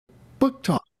book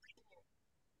talk.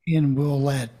 And we'll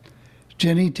let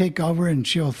Jenny take over and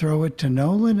she'll throw it to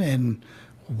Nolan and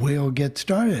we'll get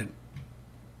started.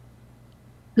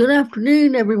 Good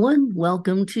afternoon, everyone.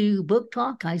 Welcome to Book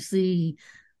Talk. I see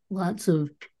lots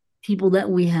of people that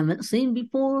we haven't seen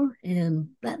before, and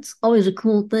that's always a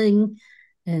cool thing.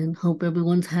 And hope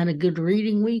everyone's had a good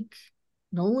reading week.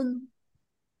 Nolan?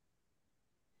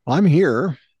 I'm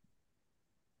here,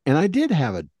 and I did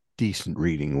have a decent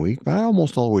reading week, but I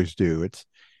almost always do.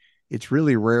 It's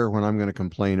really rare when I'm going to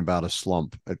complain about a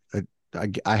slump.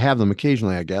 I have them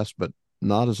occasionally, I guess, but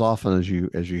not as often as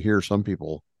you hear some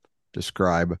people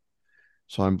describe.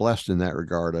 So I'm blessed in that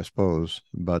regard, I suppose.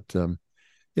 But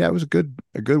yeah, it was a good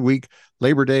week.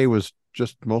 Labor Day was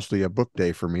just mostly a book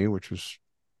day for me, which was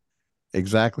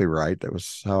exactly right. That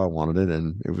was how I wanted it,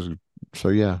 and it was so.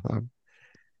 Yeah, I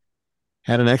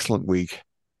had an excellent week.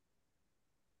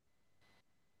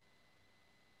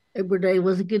 Every day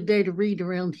was a good day to read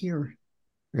around here.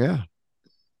 Yeah,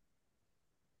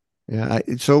 yeah.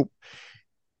 So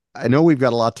I know we've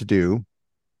got a lot to do,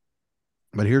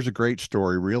 but here's a great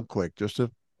story, real quick.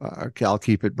 I'll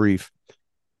keep it brief.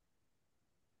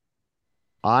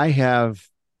 I have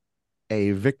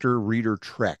a Victor Reader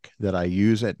Trek that I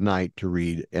use at night to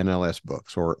read NLS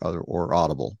books or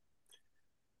Audible.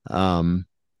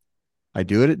 I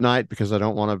do it at night because I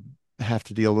don't want to have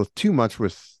to deal with too much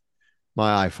with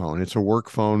my iPhone. It's a work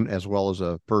phone as well as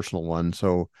a personal one,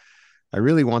 so I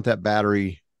really want that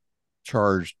battery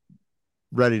charged,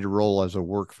 ready to roll as a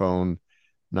work phone,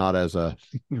 not as a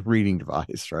reading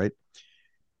device, right?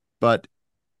 But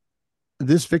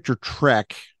this Victor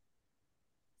Trek,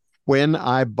 when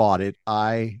I bought it,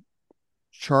 I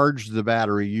charged the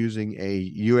battery using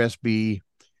a USB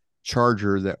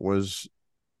charger that was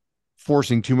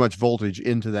forcing too much voltage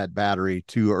into that battery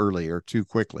too early or too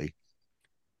quickly.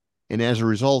 And as a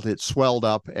result, it swelled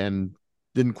up and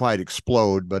didn't quite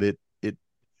explode, but it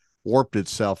warped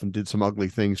itself and did some ugly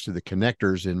things to the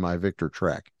connectors in my Victor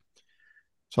Trek.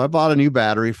 So I bought a new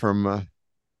battery from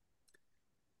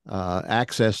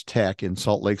Access Tech in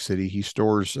Salt Lake City. He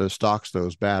stocks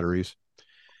those batteries,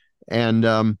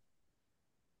 and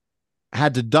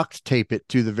had to duct tape it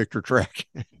to the Victor Trek,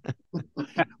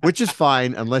 which is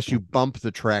fine unless you bump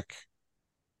the Trek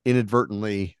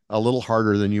inadvertently a little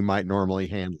harder than you might normally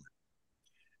handle it.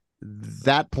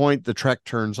 That point, the Trek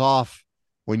turns off.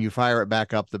 When you fire it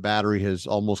back up, the battery has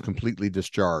almost completely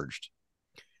discharged.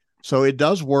 So it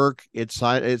does work. It's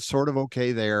sort of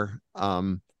okay there,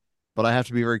 but I have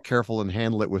to be very careful and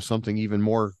handle it with something even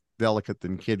more delicate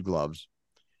than kid gloves.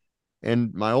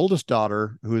 And my oldest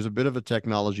daughter, who is a bit of a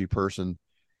technology person,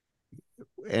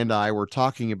 and I were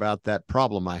talking about that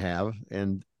problem I have.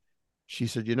 And she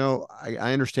said,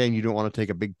 I understand you don't want to take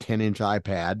a big 10-inch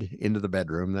iPad into the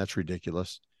bedroom. That's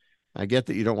ridiculous. I get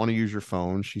that you don't want to use your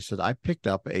phone. She said, I picked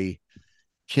up a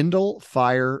Kindle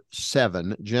Fire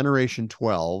 7 Generation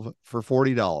 12 for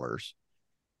 $40.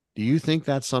 Do you think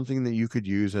that's something that you could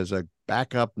use as a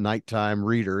backup nighttime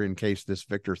reader in case this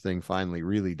Victor thing finally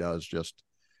really does just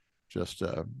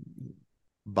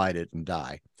bite it and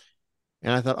die?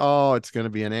 And I thought, oh, it's going to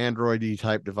be an Android-y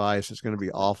type device. It's going to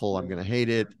be awful. I'm going to hate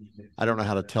it. I don't know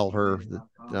how to tell her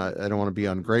that I don't want to be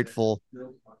ungrateful.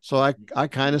 So I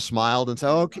kind of smiled and said,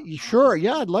 okay, sure.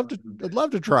 Yeah, I'd love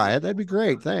to try it. That'd be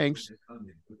great. Thanks.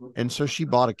 And so she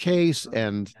bought a case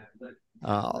and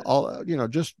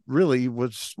just really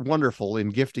was wonderful in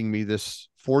gifting me this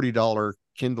 $40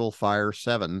 Kindle Fire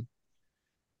 7.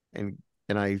 And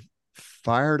I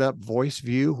fired up Voice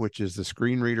View, which is the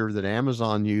screen reader that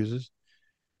Amazon uses.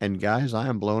 And guys, I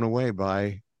am blown away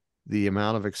by the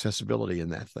amount of accessibility in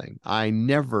that thing. I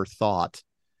never thought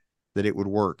that it would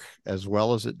work as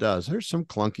well as it does. There's some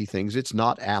clunky things. It's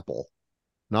not Apple,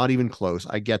 not even close.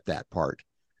 I get that part.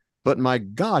 But my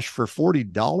gosh, for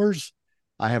 $40,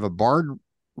 I have a Bard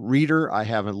reader, I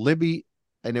have a Libby,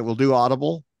 and it will do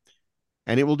Audible,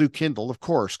 and it will do Kindle, of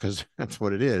course, because that's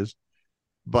what it is.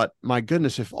 But my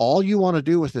goodness, if all you want to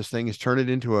do with this thing is turn it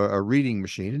into a reading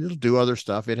machine, and it'll do other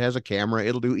stuff. It has a camera,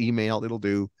 it'll do email, it'll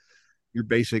do your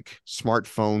basic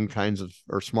smartphone kinds of,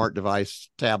 or smart device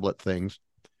tablet things.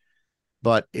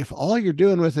 But if all you're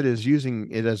doing with it is using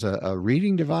it as a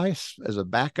reading device, as a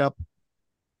backup,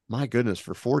 my goodness,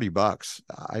 for $40,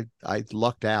 I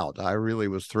lucked out. I really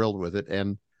was thrilled with it.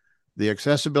 And the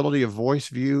accessibility of Voice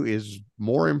View is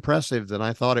more impressive than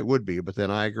I thought it would be. But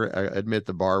then I admit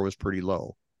the bar was pretty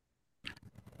low.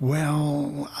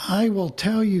 Well, I will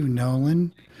tell you,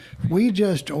 Nolan, we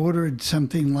just ordered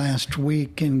something last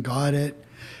week and got it,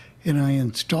 and I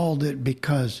installed it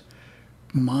because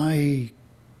my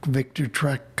Victor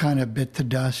Trek kind of bit the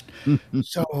dust.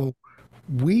 So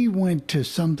we went to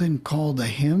something called a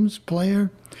hymns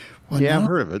player. Well, Yeah, I've now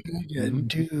heard of it. I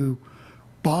do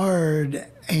Bard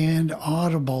and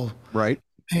Audible Right.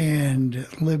 and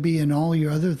Libby and all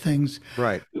your other things.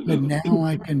 Right. But now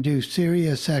I can do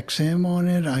Sirius XM on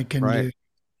it. I can Right.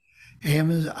 do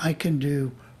Amazon. I can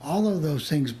do all of those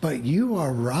things. But you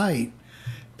are right.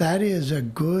 That is a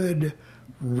good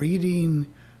reading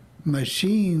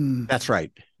machine That's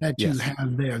right. that you Yes.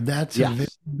 have there. That's a Yes.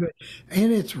 very good.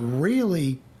 And it's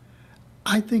really,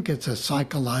 I think it's a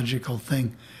psychological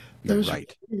thing. You're There's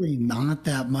right. really not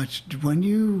that much. When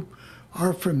you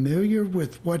are familiar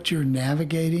with what you're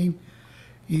navigating,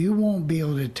 you won't be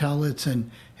able to tell it's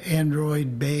an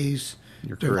Android-based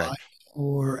You're device correct.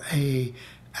 or a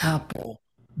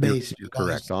Apple-based You're device.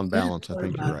 correct. On balance, I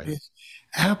think you're right.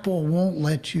 Apple won't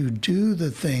let you do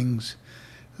the things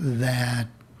that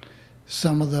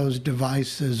some of those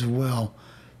devices will.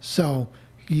 So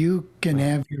you can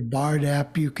have your Bard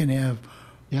app, you can have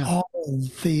Yeah. all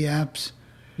of the apps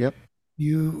Yep.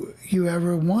 you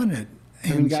ever wanted. I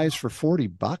mean, And guys, for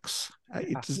 $40,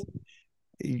 it's,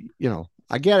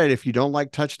 I get it. If you don't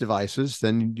like touch devices,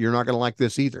 then you're not going to like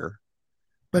this either.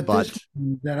 but But this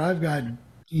one that I've got,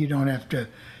 you don't have to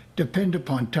depend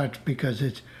upon touch because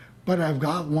it's. But I've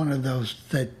got one of those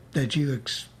that you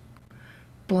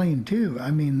explained too.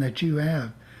 I mean that you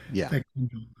have. yeah, That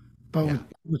Kindle. But Yeah.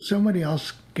 with somebody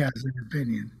else has an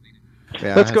opinion.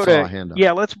 yeah. Let's I go saw a to hand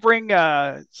up. let's bring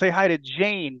say hi to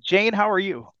Jane. Jane, how are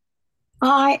you?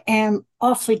 I am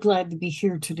awfully glad to be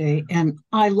here today, and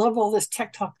I love all this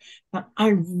tech talk, but I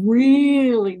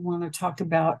really want to talk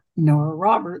about Noah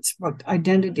Roberts' book,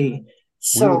 Identity. We will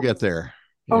So, get there.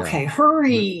 Yeah. okay,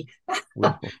 hurry.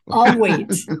 We'll, I'll wait.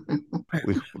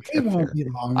 we'll It get won't there. be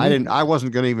long. I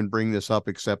wasn't going to even bring this up,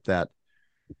 except that,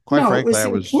 quite No, it frankly, was I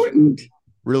was important.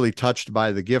 really touched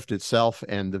by the gift itself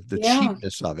and the Yeah.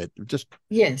 cheapness of it. Just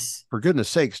Yes. for goodness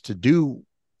sakes, to do,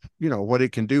 what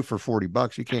it can do for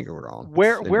 $40, you can't go wrong.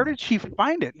 Where did she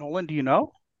find it, Nolan? Do you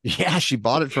know? Yeah, she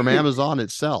bought it from Amazon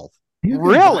itself. You can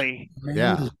Really? buy it on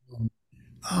Yeah.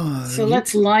 Amazon. So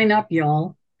let's line up,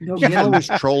 y'all. Go She's get always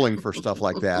it. trolling for stuff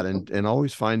like that and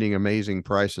always finding amazing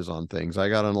prices on things. I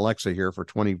got an Alexa here for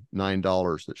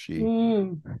 $29 that she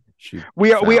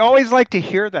We found. always like to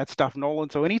hear that stuff, Nolan.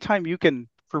 So anytime you can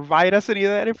provide us any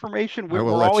of that information, I will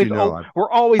we're let always you know.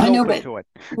 we're always I know, open but to it.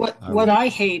 what I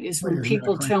hate is when Wait,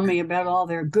 people exactly. tell me about all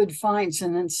their good finds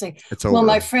and then say, It's well, over.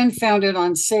 my friend found it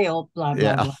on sale, blah, blah,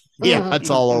 Yeah. blah. Yeah, it's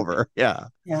all over. Yeah.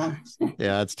 Yeah. Yeah,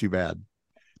 that's too bad.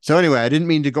 So anyway, I didn't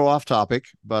mean to go off topic,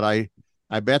 but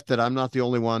I bet that I'm not the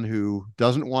only one who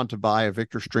doesn't want to buy a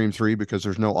Victor Stream 3 because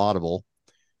there's no Audible.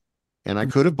 And I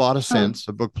could have bought a Sense,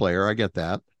 a book player. I get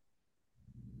that.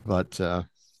 But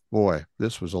boy,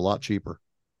 this was a lot cheaper.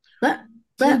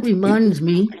 That reminds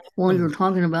me, while you're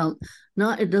talking about,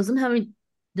 it doesn't have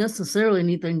necessarily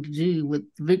anything to do with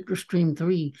Victor Stream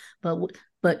 3,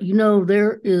 but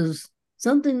there is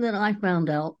something that I found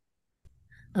out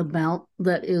about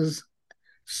that is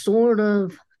sort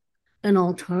of an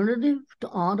alternative to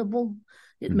Audible.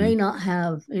 It may not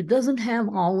have, it doesn't have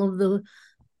all of the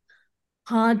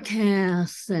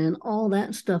podcasts and all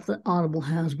that stuff that Audible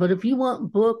has. But if you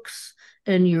want books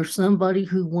and you're somebody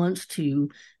who wants to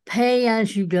pay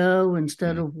as you go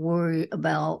instead of worry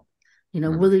about,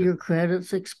 whether your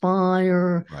credits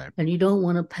expire, Right. and you don't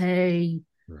want to pay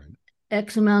Right.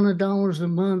 X amount of dollars a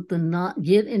month and not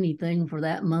get anything for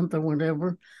that month or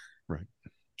whatever, Right.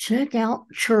 check out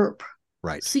Chirp.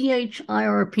 Right.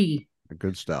 CHIRP.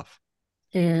 Good stuff.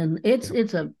 And it's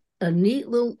a neat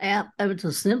little app. It's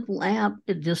a simple app.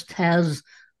 It just has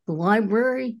the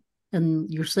library and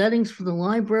your settings for the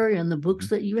library and the books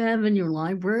that you have in your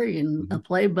library and a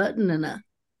play button and a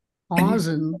pause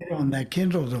and on that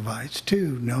Kindle device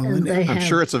too, and Nolan. I'm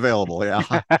sure it's available. Yeah.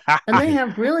 and they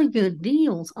have really good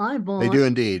deals. They do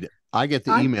indeed. I get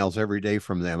the emails every day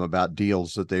from them about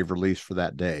deals that they've released for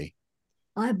that day.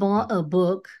 I bought a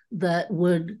book that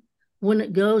would, when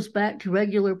it goes back to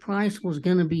regular price, was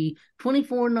going to be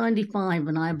 $24.95,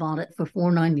 and I bought it for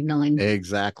 $4.99.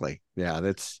 Exactly.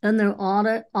 Yeah, and they're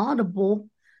audible,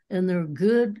 and they're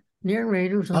good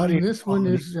narrators. I mean, this one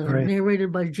is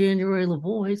narrated by January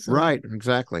LaVoy. So. Right,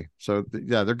 exactly. So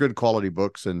yeah, they're good quality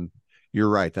books, and you're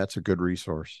right. That's a good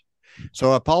resource.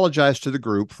 So I apologize to the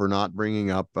group for not bringing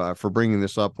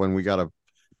this up when we got a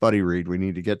buddy read we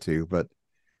need to get to, but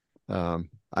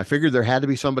I figured there had to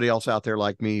be somebody else out there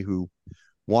like me who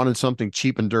wanted something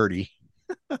cheap and dirty.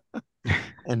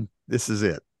 And this is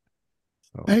it.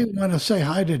 So. I want to say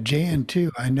hi to Jan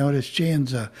too. I noticed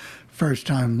Jan's a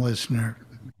first-time listener.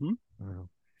 Mm-hmm.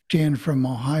 Jan from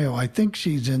Ohio. I think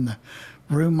she's in the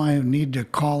room, I need to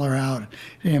call her out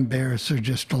and embarrass her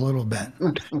just a little bit.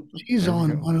 She's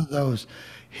on one of those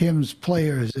hymns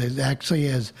players that actually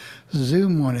has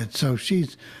Zoom on it. So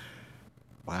she's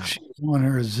on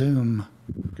her Zoom.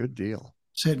 Good deal.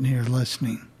 Sitting here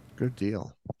listening. Good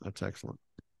deal. That's excellent.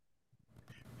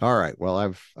 All right. Well,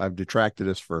 I've detracted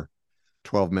us for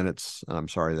 12 minutes. I'm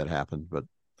sorry that happened, but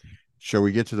shall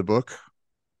we get to the book?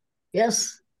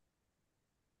 Yes.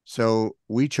 So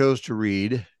we chose to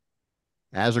read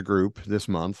as a group this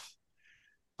month,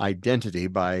 Identity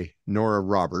by Nora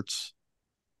Roberts.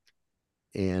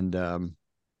 And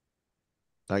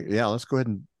let's go ahead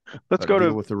and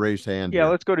deal with the raised hand. Yeah,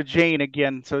 let's go to Jane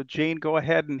again. So Jane, go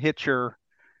ahead and hit your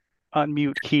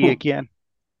unmute key again.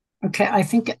 Okay, I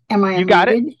think, am I unmuted? You got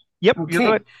it? Yep, okay.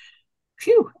 You're good.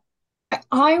 Phew.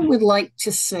 I would like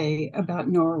to say about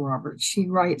Nora Roberts, she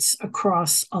writes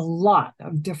across a lot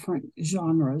of different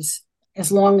genres,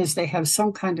 as long as they have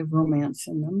some kind of romance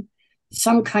in them,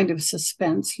 some kind of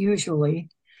suspense, usually.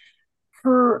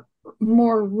 Her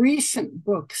more recent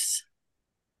books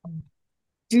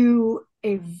do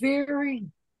a very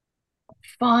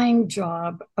fine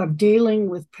job of dealing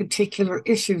with particular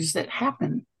issues that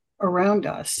happen around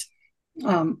us.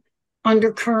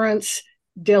 Undercurrents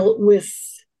dealt with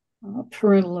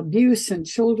parental abuse and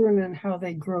children and how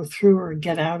they grow through or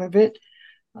get out of it.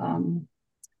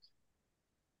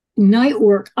 Night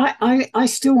Work. I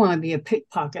still want to be a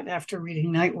pickpocket after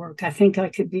reading Night Work. I think I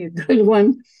could be a good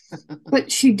one.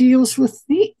 But she deals with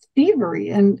thievery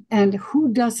and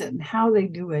who does it and how they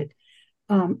do it.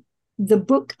 The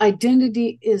book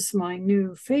Identity is my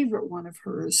new favorite one of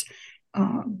hers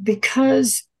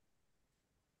because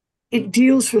it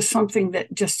deals with something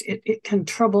that just, it can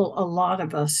trouble a lot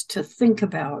of us to think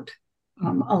about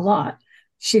a lot.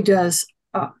 She does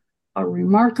a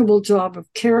remarkable job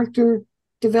of character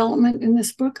development in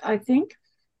this book, I think.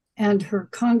 And her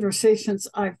conversations,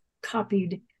 I've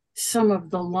copied some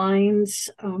of the lines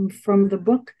from the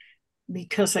book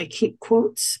because I keep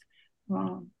quotes.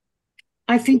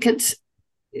 I think it's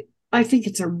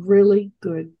a really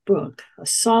good book, a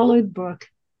solid book.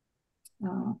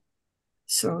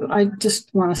 So I just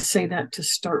want to say that to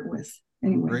start with.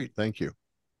 Anyway. Great, thank you.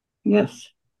 Yes.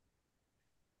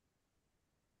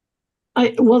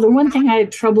 The one thing I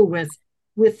had trouble with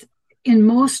in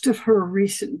most of her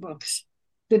recent books,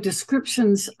 the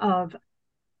descriptions of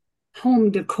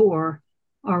home decor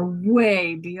are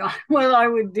way beyond what I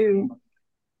would do.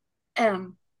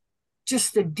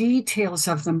 Just the details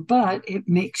of them, but it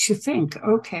makes you think,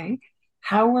 okay,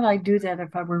 how would I do that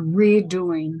if I were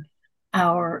redoing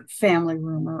our family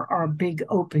room or our big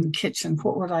open kitchen?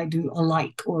 What would I do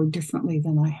alike or differently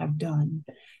than I have done?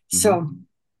 Mm-hmm. So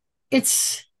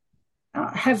it's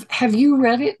have you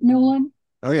read it, Nolan?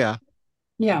 Oh yeah.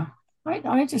 Yeah. I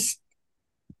think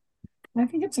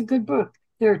it's a good book.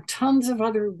 There are tons of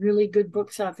other really good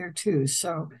books out there too.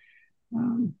 So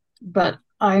but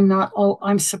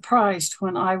I'm surprised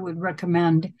when I would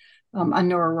recommend a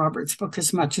Nora Roberts book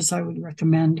as much as I would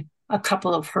recommend a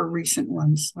couple of her recent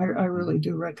ones. I really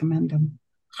do recommend them.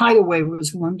 Hideaway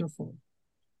was wonderful.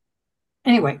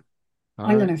 Anyway,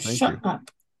 I'm going to shut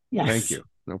up. Yes. Thank you.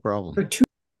 No problem.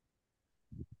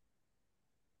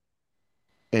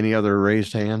 Any other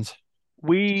raised hands?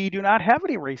 We do not have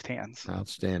any raised hands.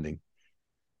 Outstanding.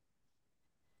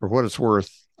 For what it's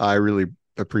worth, I really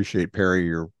appreciate, Perry,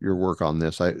 your work on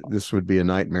this. This would be a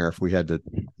nightmare if we had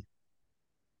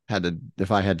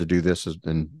I had to do this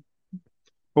and.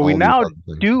 Well, we now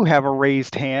do have a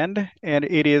raised hand, and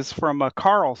it is from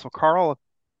Carl. So, Carl,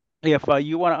 if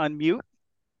you want to unmute.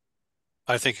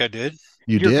 I think I did.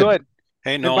 You're good.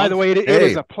 Hey, Nolan. And by the way,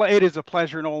 it is a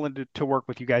pleasure, Nolan, to work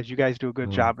with you guys. You guys do a good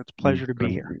job. It's a pleasure to be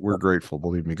here. We're grateful,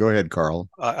 believe me. Go ahead, Carl.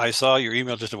 I saw your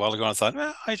email just a while ago, and I thought,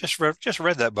 I just read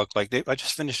that book. I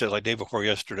just finished it like day before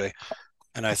yesterday,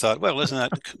 and I thought, well, isn't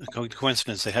that a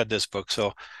coincidence they had this book?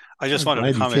 So I just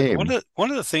wanted to comment. One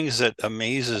of the things that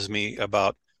amazes me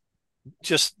about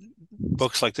just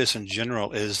books like this in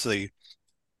general is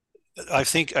I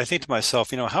think to myself,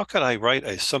 how could I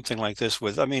write something like this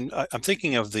with? I mean, I'm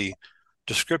thinking of the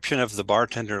description of the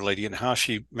bartender lady and how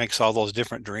she makes all those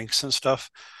different drinks and stuff.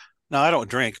 Now, I don't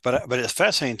drink, but it's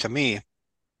fascinating to me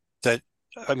that,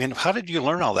 I mean, how did you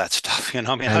learn all that stuff?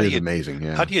 Amazing.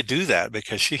 Yeah. How do you do that?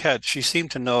 Because she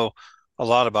seemed to know a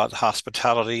lot about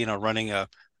hospitality, running a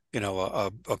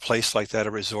place like that,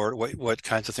 a resort, what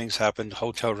kinds of things happen,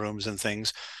 hotel rooms and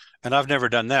things. And I've never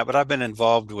done that, but I've been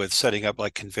involved with setting up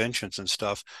like conventions and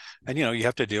stuff. And, you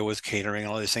have to deal with catering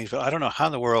and all these things, but I don't know how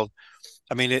in the world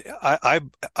I mean,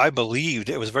 I believed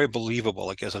it was very believable,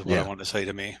 I guess is what I wanted to say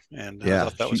to me. And I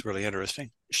thought that was really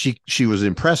interesting. She was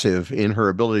impressive in her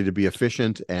ability to be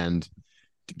efficient and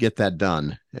to get that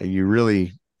done. And you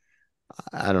really,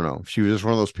 I don't know. She was just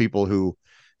one of those people who,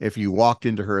 if you walked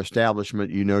into her establishment,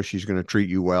 you know she's going to treat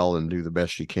you well and do the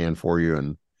best she can for you.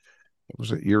 And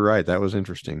you're right. That was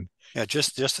interesting. Yeah,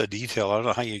 just a detail. I don't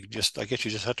know how I guess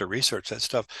you just have to research that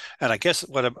stuff. And I guess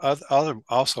what other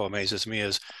also amazes me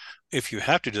is if you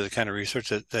have to do the kind of research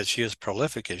that she is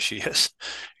prolific as she is.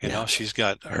 You know, she's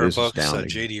got her books,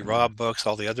 J.D. Robb books,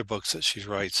 all the other books that she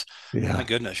writes. Yeah. My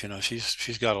goodness, you know,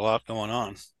 she's got a lot going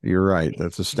on. You're right.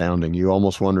 That's astounding. You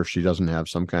almost wonder if she doesn't have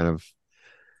some kind of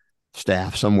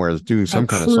staff somewhere that's doing some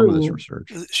of this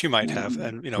research. She might have,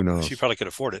 and you know, she probably could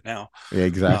afford it now. Yeah,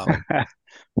 exactly.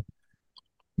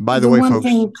 By the way, folks,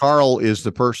 Carl is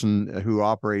the person who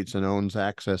operates and owns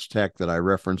Access Tech that I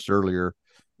referenced earlier,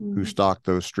 who stocked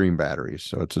those stream batteries.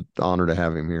 So it's an honor to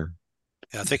have him here.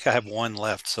 Yeah, I think I have one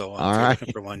left, so I'm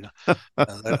looking for one.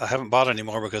 I haven't bought any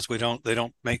more because they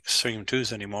don't make Stream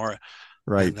 2s anymore.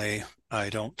 Right. And I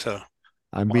don't.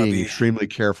 I'm being extremely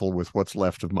careful with what's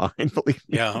left of mine. Believe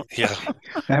me. Yeah.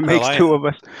 That makes two of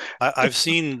us. I've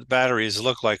seen batteries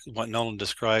look like what Nolan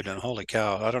described, and holy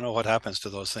cow, I don't know what happens to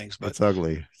those things, but it's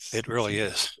ugly. It really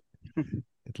is.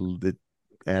 It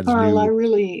adds Carl, I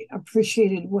really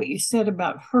appreciated what you said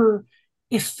about her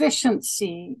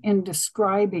efficiency in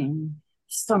describing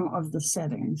some of the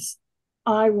settings.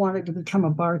 I wanted to become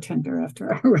a bartender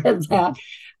after I read that.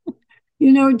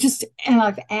 You know, and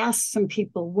I've asked some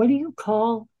people, what do you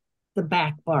call the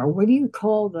back bar? What do you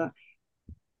call the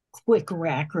quick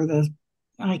rack or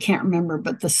I can't remember,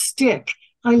 but the stick.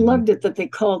 I loved it that they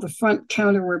called the front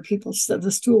counter where people said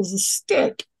the stool's a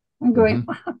stick. I'm going,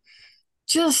 wow,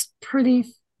 just pretty.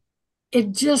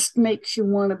 It just makes you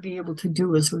want to be able to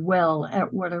do as well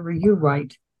at whatever you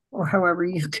write or however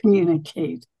you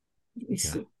communicate.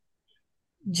 It's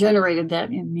generated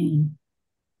that in me.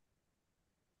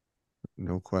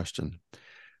 No question.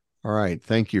 All right.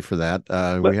 Thank you for that.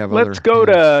 Let's go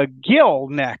to Gil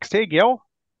next. Hey, Gil.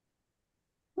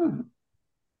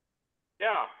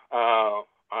 Yeah.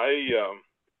 I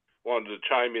wanted to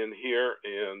chime in here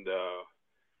and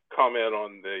comment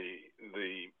on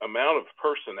the amount of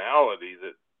personality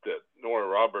that Nora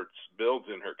Roberts builds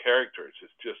in her characters.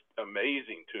 It's just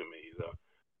amazing to me,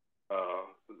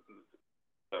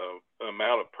 the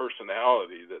amount of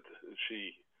personality that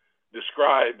she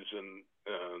describes, and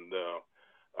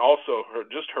also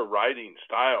her writing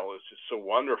style is just so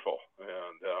wonderful,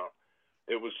 and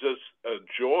it was just a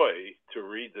joy to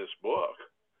read this book,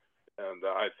 and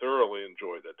I thoroughly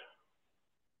enjoyed it.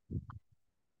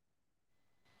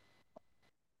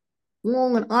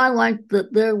 Well, and I like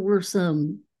that there were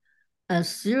some, as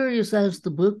serious as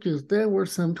the book is, there were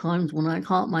some times when I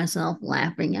caught myself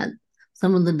laughing at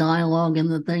some of the dialogue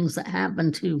and the things that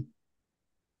happened too.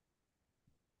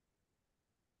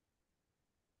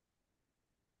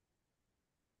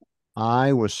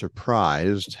 I was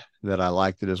surprised that I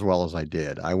liked it as well as I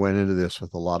did. I went into this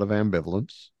with a lot of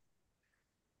ambivalence.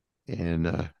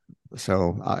 And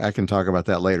so I can talk about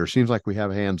that later. Seems like we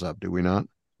have hands up, do we not?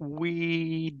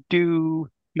 We do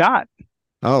not.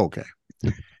 Oh, okay.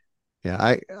 Yeah,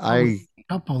 I a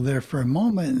couple there for a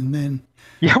moment, and then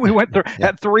we went through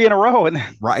at 3 in a row, and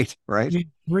then right.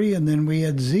 3, and then we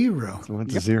had 0. So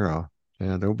went to 0.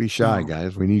 Yeah, don't be shy,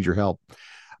 guys. We need your help.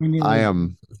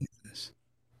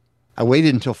 I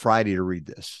waited until Friday to read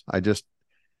this. I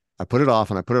put it off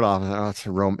and I put it off,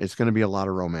 and it's going to be a lot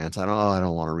of romance. I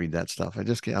don't want to read that stuff.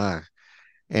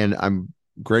 And I'm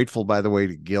grateful, by the way,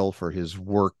 to Gil for his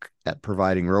work at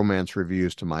providing romance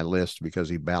reviews to my list, because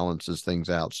he balances things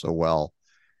out so well.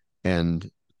 And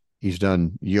he's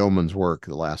done yeoman's work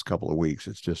the last couple of weeks.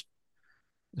 It's just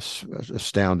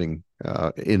astounding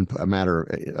amount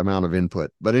of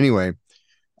input. But anyway,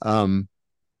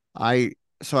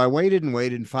 so I waited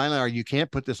and finally, you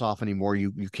can't put this off anymore.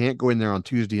 You can't go in there on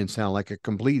Tuesday and sound like a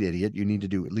complete idiot. You need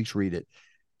to at least read it.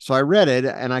 So I read it,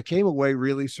 and I came away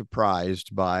really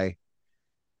surprised by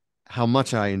how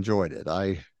much I enjoyed it.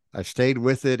 I stayed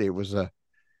with it. It was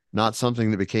not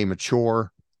something that became a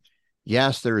chore.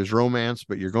 Yes, there is romance,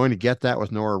 but you're going to get that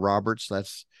with Nora Roberts.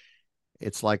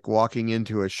 It's like walking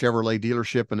into a Chevrolet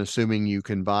dealership and assuming you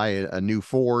can buy a new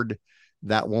Ford.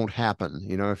 That won't happen.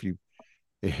 You know,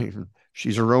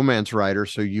 she's a romance writer,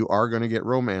 so you are going to get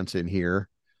romance in here.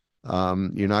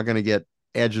 You're not going to get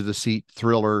edge of the seat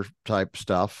thriller type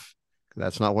stuff.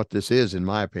 That's not what this is, in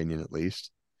my opinion, at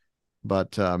least.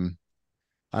 But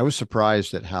I was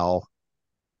surprised at how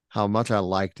much I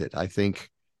liked it. I think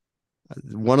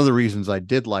one of the reasons I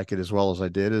did like it as well as I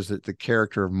did is that the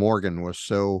character of Morgan was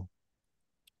so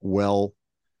well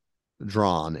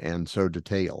drawn and so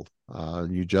detailed.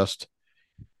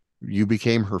 You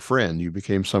became her friend. You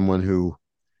became someone who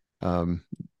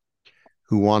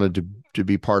wanted to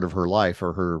be part of her life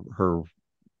or her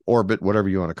orbit, whatever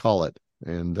you want to call it.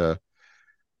 And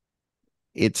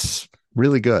it's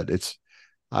really good.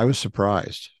 I was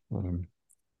surprised.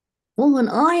 Well, and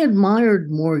I admired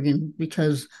Morgan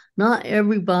because not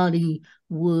everybody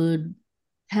would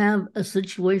have a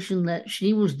situation that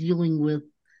she was dealing with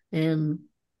and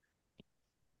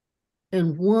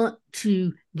want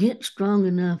to get strong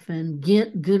enough and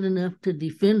get good enough to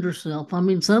defend herself. I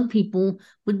mean, some people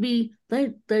would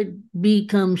they'd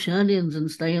become shut-ins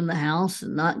and stay in the house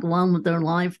and not go on with their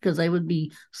life because they would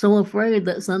be so afraid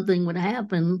that something would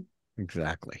happen.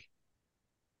 Exactly.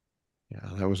 Yeah,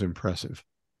 that was impressive.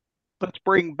 Let's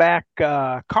bring back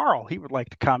Carl. He would like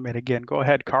to comment again. Go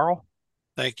ahead, Carl.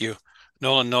 Thank you.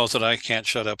 Nolan knows that I can't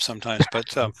shut up sometimes,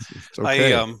 but okay.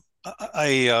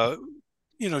 I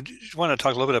just want to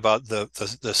talk a little bit about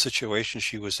the situation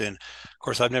she was in. Of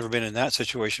course, I've never been in that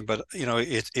situation, but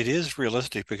it is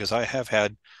realistic because I have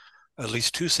had at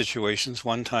least two situations.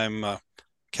 One time,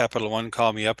 Capital One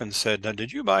called me up and said,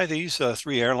 "Did you buy these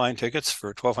 3 airline tickets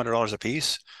for $1,200 a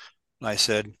piece?" And I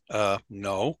said,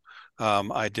 "No,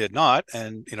 I did not."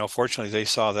 And fortunately, they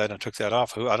saw that and took that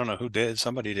off. I don't know who did.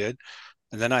 Somebody did.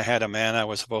 And then I had a man I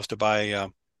was supposed to buy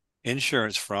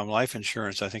insurance from, life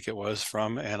insurance, I think it was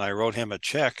from, and I wrote him a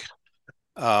check.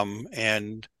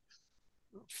 And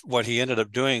what he ended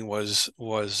up doing was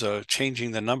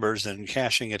changing the numbers and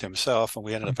cashing it himself, and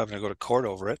we ended up having to go to court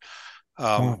over it.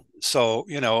 So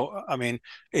I mean,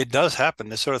 it does happen.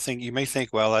 This sort of thing, you may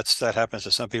think, well, that happens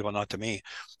to some people, not to me.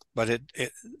 But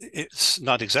it's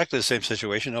not exactly the same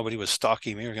situation. Nobody was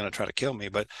stalking me or going to try to kill me,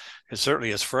 but it certainly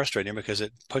is frustrating because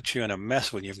it puts you in a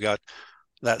mess when you've got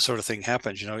that sort of thing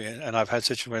happens, and I've had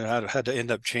situations where I've had to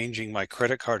end up changing my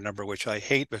credit card number, which I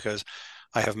hate because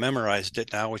I have memorized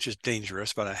it now, which is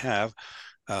dangerous, but I have.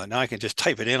 Now I can just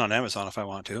type it in on Amazon if I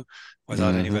want to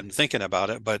without even thinking about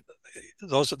it. But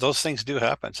those things do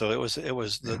happen. So it was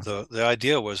the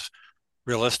idea was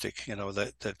realistic,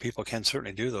 that people can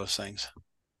certainly do those things.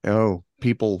 Oh,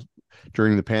 people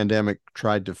during the pandemic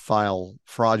tried to file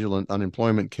fraudulent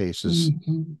unemployment cases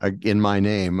in my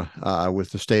name with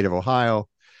the state of Ohio,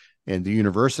 and the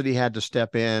university had to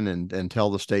step in and tell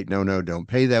the state, no, don't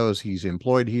pay those. He's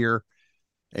employed here.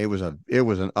 It was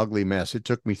an ugly mess. It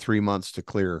took me 3 months to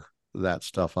clear that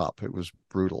stuff up. It was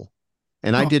brutal,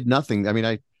 and I did nothing. I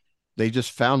mean, they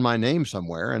just found my name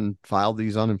somewhere and filed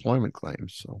these unemployment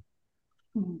claims. So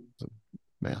it's a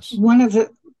mess.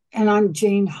 And I'm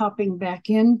Jane hopping back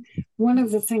in. One of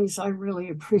the things I really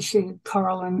appreciated,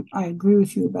 Carl, and I agree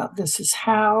with you about this, is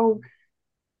how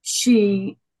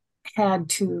she had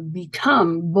to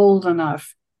become bold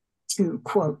enough to,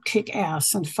 quote, kick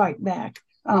ass and fight back.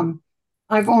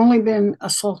 I've only been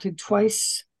assaulted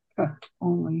twice,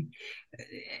 only.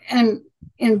 And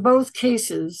in both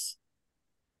cases,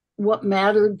 what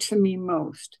mattered to me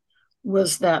most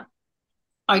was that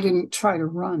I didn't try to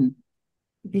run,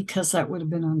 because that would have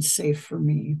been unsafe for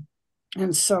me.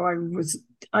 And so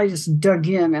I just dug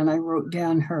in and I wrote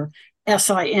down her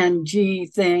SING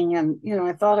thing. And,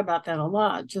 I thought about that a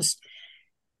lot. Just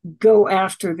go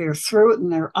after their throat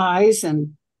and their eyes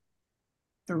and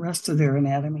the rest of their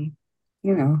anatomy.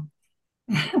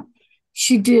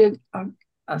 She did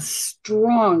a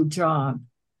strong job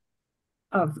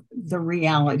of the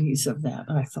realities of that,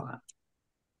 I thought.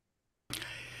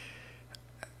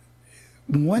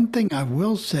 One thing I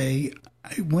will say,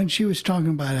 when she was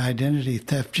talking about identity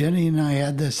theft, Jenny and I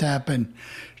had this happen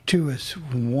to us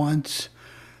once,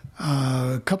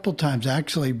 a couple times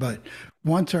actually, but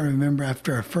once I remember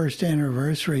after our first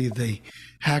anniversary, the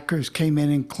hackers came in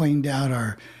and cleaned out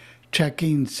our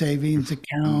checking savings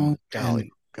account.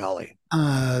 Golly.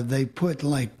 They put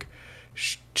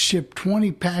shipped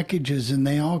 20 packages and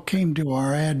they all came to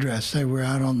our address. They were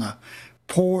out on the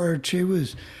porch. It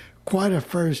was quite a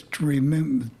first.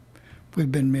 Remember,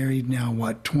 we've been married now,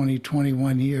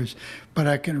 21 years, but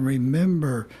I can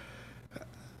remember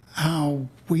how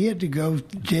we had to go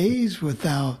days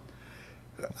without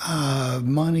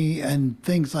money and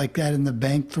things like that, and the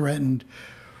bank threatened,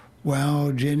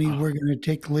 well, Jenny, we're going to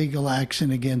take legal action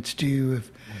against you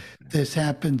if this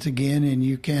happens again and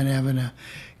you can't have an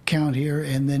account here.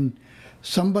 And then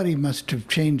somebody must have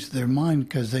changed their mind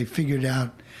because they figured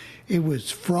out it was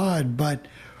fraud. But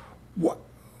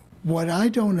what I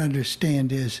don't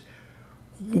understand is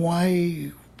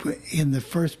why in the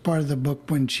first part of the book,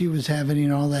 when she was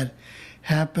having all that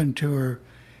happen to her,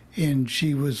 and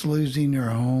she was losing her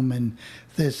home and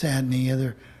this, that, and the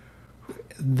other.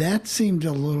 That seemed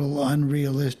a little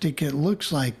unrealistic. It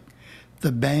looks like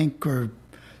the bank or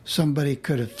somebody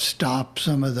could have stopped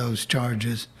some of those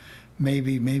charges.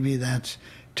 Maybe that's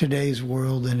today's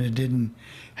world and it didn't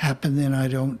happen then. I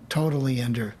don't totally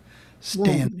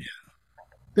understand that.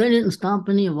 They didn't stop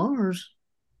any of ours.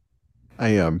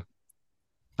 I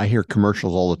hear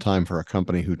commercials all the time for a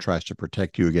company who tries to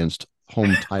protect you against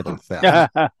home title theft.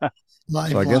 So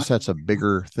I guess that's a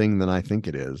bigger thing than I think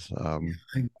it is.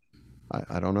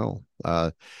 I don't know.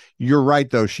 You're right,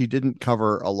 though. She didn't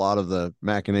cover a lot of the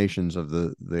machinations of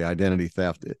the identity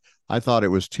theft. I thought it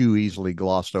was too easily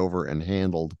glossed over and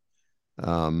handled. I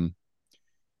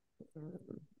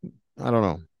don't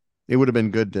know. It would have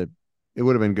been good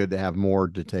to have more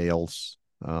details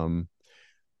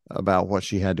about what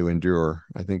she had to endure.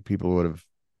 I think people would have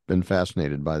been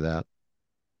fascinated by that.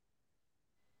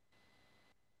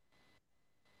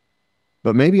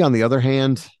 But maybe on the other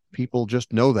hand, people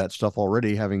just know that stuff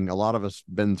already, having a lot of us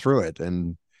been through it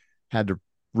and had to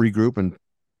regroup and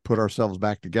put ourselves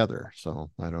back together.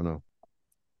 So I don't know.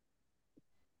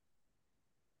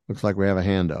 Looks like we have a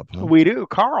hand up. Huh? We do.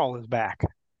 Carl is back.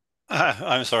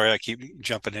 I'm sorry, I keep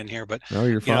jumping in here, but no,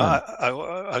 you're fine.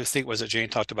 I think was it Jane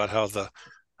talked about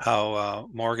how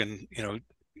Morgan,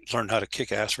 learned how to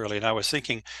kick ass really, and I was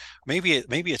thinking maybe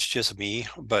it's just me,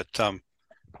 but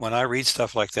when I read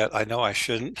stuff like that, I know I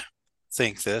shouldn't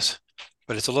think this,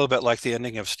 but it's a little bit like the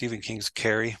ending of Stephen King's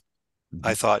Carrie. Mm-hmm.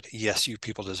 I thought, yes, you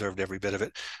people deserved every bit of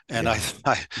it, and yeah.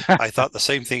 I thought the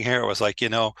same thing here. It was like,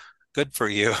 good for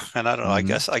you, and I don't know.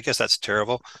 Mm-hmm. I guess that's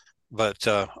terrible, but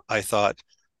I thought.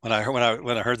 When I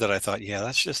heard that, I thought, yeah,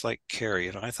 that's just like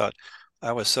Carrie. I thought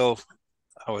I was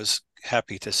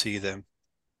happy to see him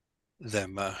get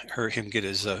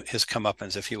his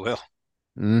comeuppance, if you will.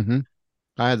 Mm-hmm.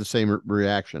 I had the same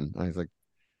reaction. I was like,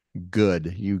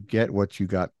 good, you get what you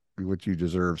got, what you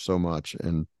deserve so much.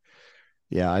 And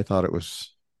yeah, I thought it was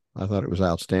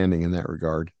outstanding in that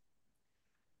regard.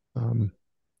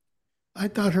 I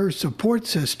thought her support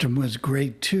system was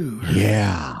great too.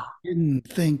 Yeah. Didn't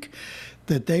think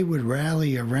that they would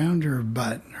rally around her,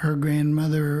 but her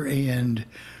grandmother and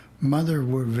mother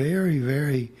were very,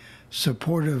 very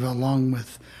supportive, along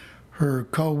with her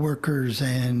co-workers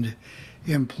and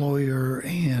employer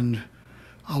and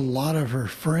a lot of her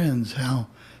friends, how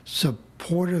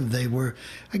supportive they were.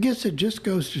 I guess it just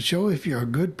goes to show, if you're a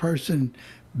good person,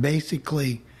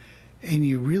 basically, and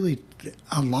you really,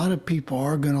 a lot of people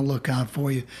are going to look out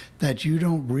for you that you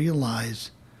don't realize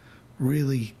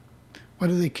really. What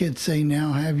do the kids say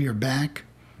now? Have your back?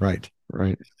 Right.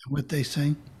 Is that what they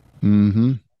say?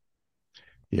 Mm-hmm.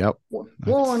 Yep.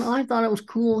 Well, and I thought it was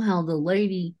cool how the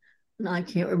lady, and I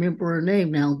can't remember her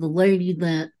name now, the lady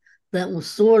that was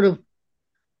sort of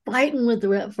fighting with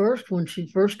her at first when she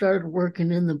first started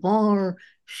working in the bar,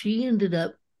 she ended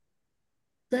up,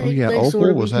 they Opal,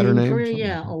 sort of was that her name?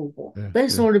 Yeah, Opal. Yeah, they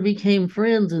sort of became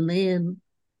friends, and then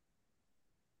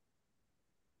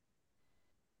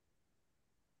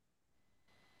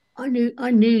I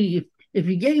knew you, if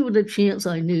you gave it a chance,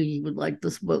 I knew you would like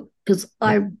this book, because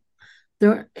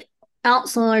they're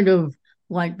outside of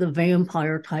like the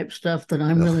vampire type stuff that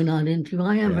I'm really not into.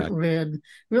 I haven't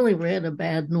really read a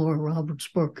bad Nora Roberts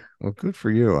book. Well, good for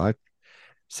you. I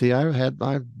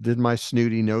did my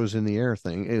snooty nose in the air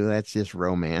thing. Ew, that's just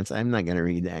romance. I'm not going to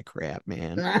read that crap,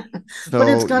 man. So, but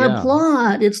it's got a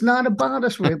plot. It's not a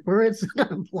bodice ripper. It's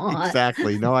got a plot.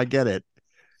 Exactly. No, I get it.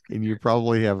 And you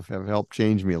probably have helped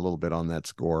change me a little bit on that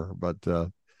score, but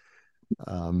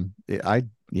I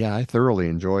thoroughly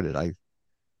enjoyed it.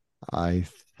 I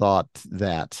thought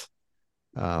that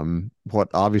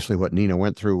what Nina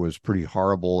went through was pretty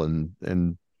horrible,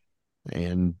 and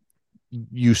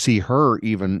you see her,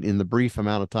 even in the brief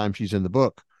amount of time she's in the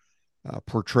book,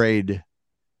 portrayed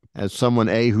as someone,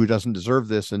 A, who doesn't deserve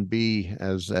this, and B,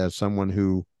 as someone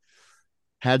who,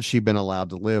 had she been allowed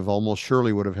to live, almost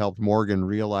surely would have helped Morgan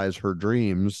realize her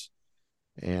dreams.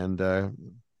 And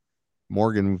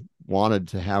Morgan wanted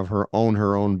to have her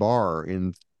own bar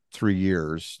in 3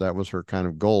 years. That was her kind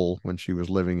of goal when she was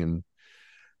living in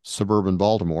suburban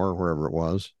Baltimore, or wherever it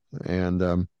was.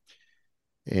 And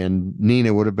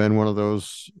Nina would have been one of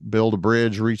those build a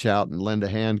bridge, reach out and lend a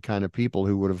hand kind of people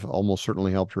who would have almost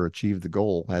certainly helped her achieve the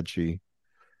goal had she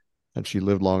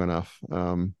lived long enough.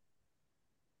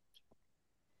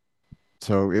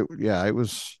 So it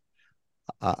was,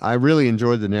 I really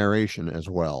enjoyed the narration as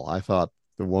well. I thought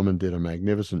the woman did a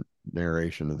magnificent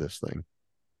narration of this thing.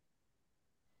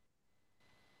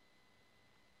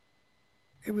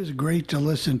 It was great to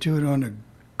listen to it on a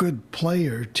good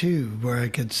player too, where I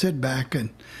could sit back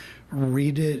and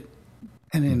read it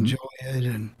and enjoy it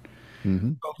and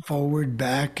go forward,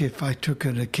 back if I took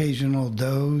an occasional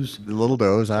doze. A little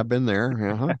doze. I've been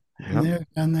there. Uh-huh. Yep.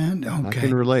 Done that? Okay. I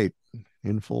can relate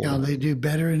in full. Yeah, they do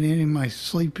better than any of my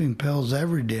sleeping pills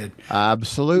ever did.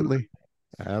 Absolutely.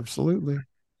 Absolutely.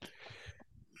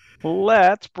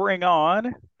 Let's bring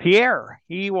on Pierre.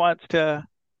 He wants to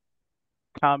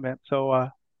comment. So,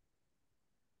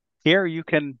 Pierre, you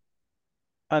can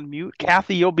unmute.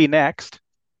 Kathy, you'll be next.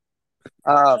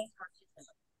 I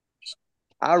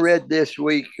read this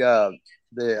week the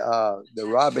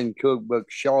Robin Cook book,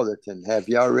 Charltans. Have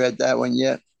y'all read that one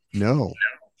yet? No.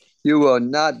 You will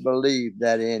not believe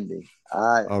that ending.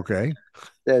 Okay.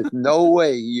 There's no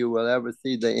way you will ever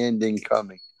see the ending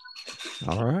coming.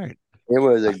 All right. It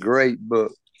was a great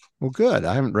book. Well, good.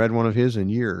 I haven't read one of his in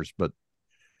years, but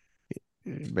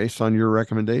based on your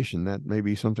recommendation, that may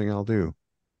be something I'll do.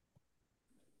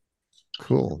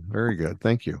 Cool. Very good.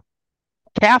 Thank you.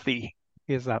 Kathy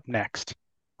is up next.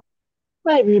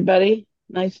 Hi, everybody.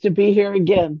 Nice to be here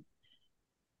again.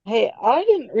 Hey, I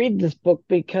didn't read this book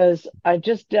because I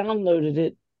just downloaded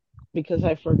it because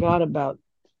I forgot about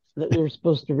that we were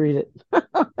supposed to read it.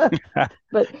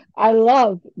 But I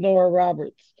love Nora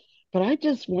Roberts. But I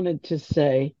just wanted to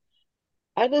say,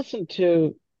 I listened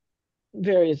to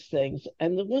various things,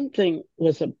 and the one thing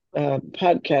was a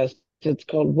podcast. It's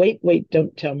called Wait, Wait,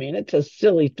 Don't Tell Me, and it's a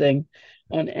silly thing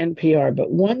on NPR.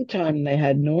 But one time they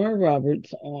had Nora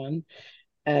Roberts on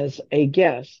as a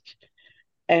guest,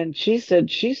 and she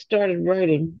said she started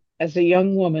writing as a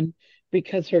young woman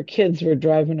because her kids were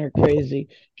driving her crazy.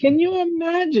 Can you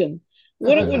imagine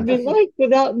what it would be like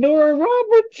without Nora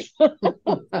Roberts?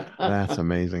 That's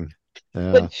amazing.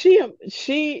 Yeah. But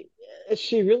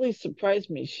she really surprised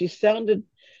me. She sounded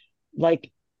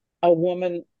like a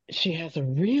woman. She has a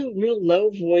real low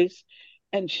voice,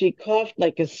 and she coughed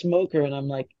like a smoker. And I'm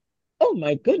like, oh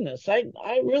my goodness, I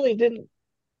really didn't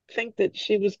think that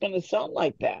she was going to sound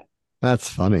like that. That's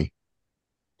funny.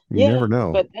 You never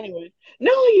know. But anyway,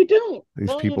 no, you don't.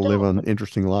 These people live on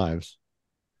interesting lives.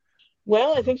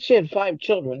 Well, I think she had 5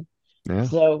 children. Yeah.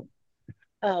 So,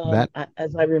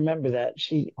 as I remember that,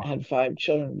 she had 5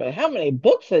 children. But how many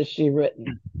books has she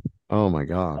written? Oh my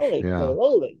gosh. Holy yeah.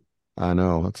 Holy. I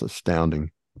know. That's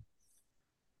astounding.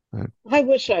 I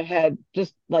wish I had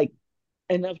just like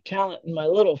enough talent in my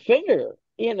little finger,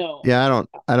 you know. Yeah,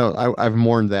 I've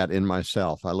mourned that in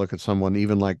myself. I look at someone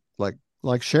even like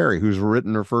Sherry, who's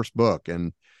written her first book,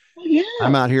 and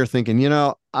I'm out here thinking,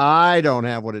 I don't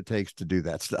have what it takes to do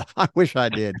that stuff. I wish I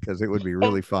did, because it would be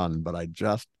really fun, but I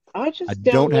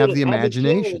don't have the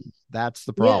imagination. That's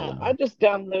the problem. Yeah, I just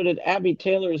downloaded Abby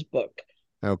Taylor's book.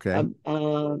 Okay.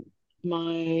 What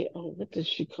does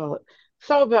she call it? It's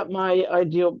all about my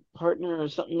ideal partner or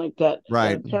something like that.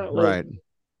 Right.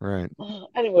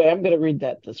 Anyway, I'm going to read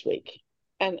that this week.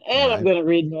 And I'm going to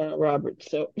read Nora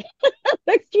Roberts. So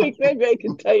next week, maybe I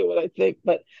can tell you what I think.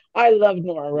 But I love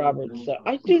Nora Roberts. So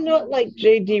I do not like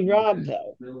J.D. Robb,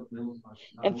 though.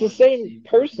 It's the same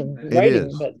person writing.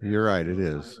 Is. But you're right. It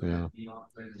is. Yeah.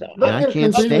 So, and I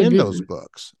can't stand those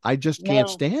books. I just can't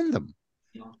stand them.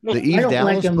 The Eve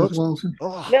Dallas books.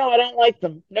 No, I don't like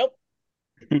them. Nope.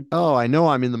 Oh, I know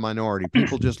I'm in the minority.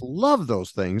 People just love those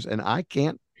things, and I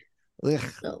can't. No,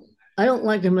 I don't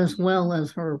like them as well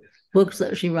as her books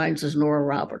that she writes as Nora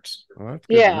Roberts. Well, that's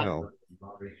good to know.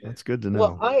 That's good to know.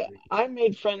 Well, I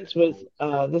made friends with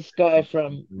this guy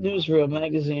from Newsreel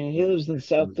magazine. He lives in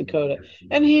South Dakota,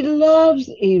 and he loves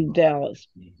Eve Dallas.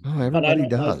 Oh, everybody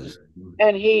does.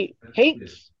 And he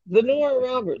hates the Nora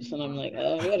Roberts, and I'm like,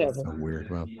 whatever. So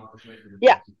weird. Well,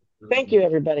 yeah. Thank you,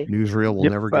 everybody. Newsreel will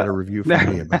never get a review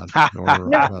from me about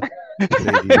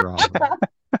J.D.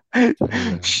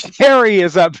 Robb. Sherry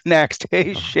is up next.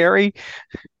 Hey, Sherry.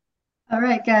 All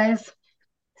right, guys.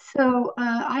 So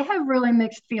I have really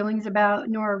mixed feelings about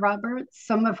Nora Roberts.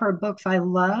 Some of her books I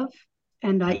love,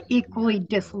 and I equally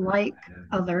dislike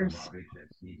others.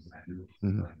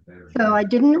 Mm-hmm. So I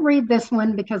didn't read this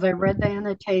one because I read the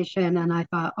annotation and I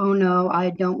thought, oh no, I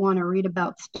don't want to read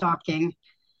about stalking.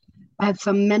 I have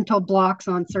some mental blocks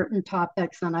on certain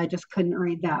topics and I just couldn't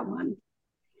read that one.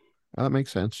 That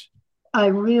makes sense. I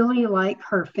really like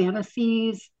her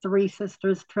fantasies, Three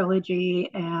Sisters trilogy,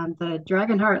 and the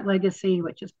Dragonheart Legacy,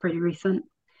 which is pretty recent.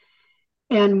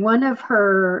 And one of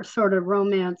her sort of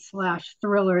romance /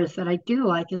 thrillers that I do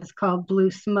like is called Blue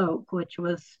Smoke, which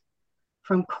was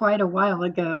from quite a while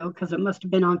ago because it must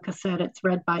have been on cassette. It's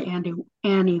read by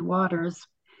Annie Waters,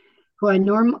 who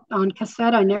on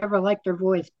cassette, I never liked her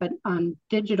voice, but on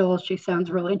digital, she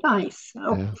sounds really nice.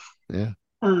 So, yeah.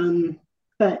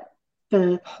 But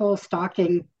the whole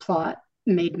stalking plot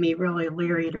made me really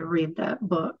leery to read that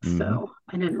book. Mhm. So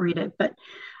I didn't read it. But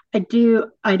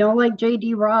I don't like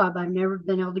J.D. Robb. I've never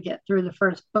been able to get through the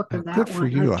first book of that Good for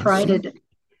one. you. I've tried See, it.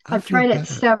 I I've feel tried it better.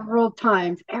 several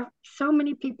times. So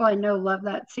many people I know love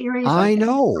that series. I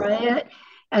know. Try it,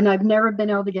 and I've never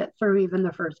been able to get through even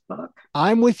the first book.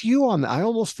 I'm with you on that. I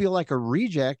almost feel like a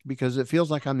reject because it feels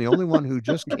like I'm the only one who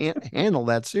just can't handle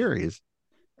that series.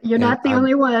 You're And not the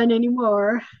only one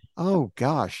anymore. Oh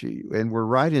gosh, and we're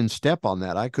right in step on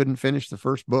that. I couldn't finish the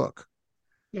first book.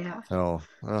 Yeah. So,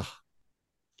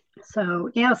 So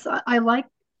yes, I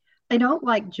don't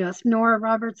like just Nora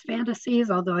Roberts fantasies,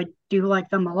 although I do like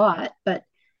them a lot, but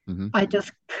I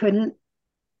just couldn't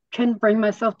bring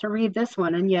myself to read this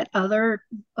one. And yet other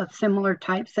of similar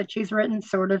types that she's written,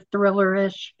 sort of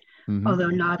thriller-ish, although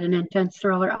not an intense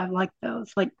thriller, I like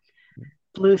those. Like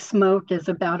Blue Smoke is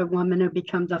about a woman who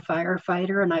becomes a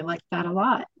firefighter, and I like that a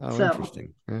lot. Oh, so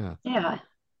interesting. Yeah.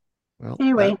 Well,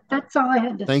 anyway, that's all I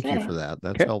had to say. Thank you for that.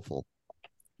 That's helpful.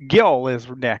 Gil is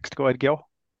next. Go ahead, Gil.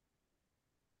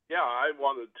 Yeah, I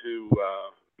wanted to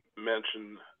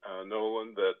mention,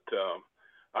 Nolan, that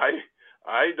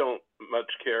I don't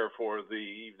much care for the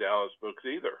Eve Dallas books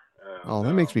either. Oh,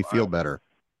 that makes me feel better.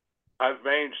 I've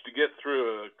managed to get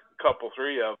through a couple,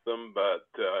 three of them, but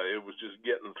it was just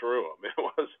getting through them.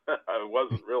 It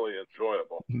wasn't really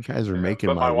enjoyable. You guys are making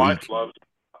but my my wife week. loves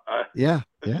them. Yeah.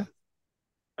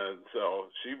 And so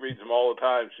she reads them all the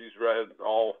time. She's read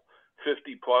all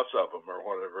 50 plus of them or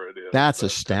whatever it is. That's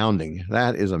astounding.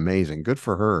 That is amazing. Good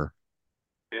for her.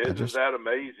 Isn't that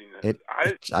amazing?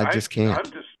 I just can't.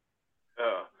 I'm just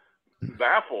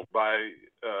baffled by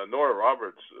Nora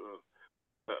Roberts'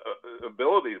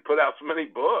 ability to put out so many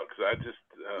books. I just,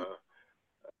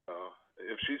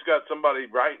 if she's got somebody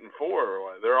writing for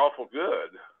her, they're awful good.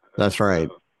 That's right.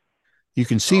 You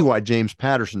can see why James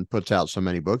Patterson puts out so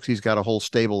many books. He's got a whole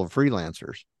stable of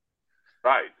freelancers.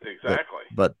 Right, exactly.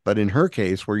 But in her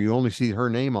case, where you only see her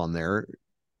name on there,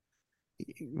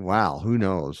 wow, who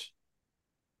knows?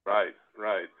 Right.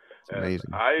 It's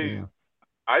amazing.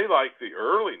 I like the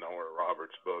early Nora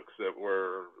Roberts books that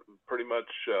were pretty much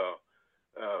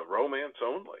romance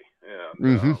only,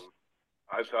 and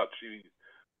I thought she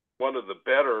one of the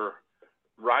better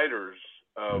writers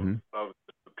of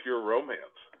pure romance.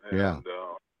 And,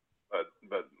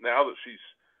 but now that she's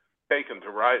taken to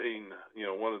writing,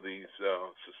 one of these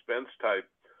suspense type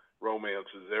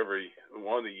romances every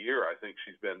one a year, I think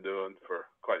she's been doing for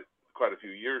quite a few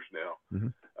years now.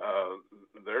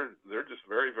 They're just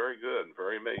very, very good and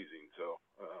very amazing. So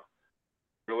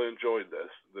really enjoyed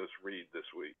this read this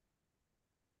week.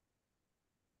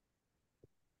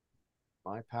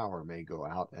 My power may go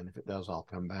out, and if it does, I'll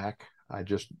come back. I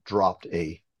just dropped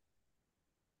a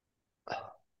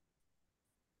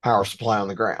power supply on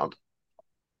the ground.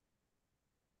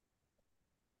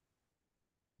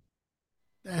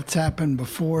 That's happened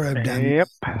before. I've done. Yep.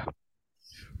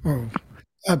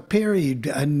 Perry,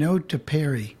 a note to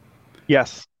Perry.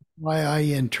 Yes.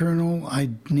 YI internal, I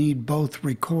need both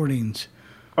recordings.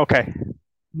 Okay.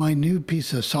 My new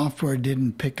piece of software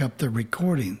didn't pick up the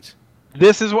recordings.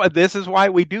 This is why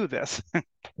we do this.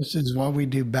 This is why we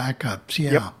do backups.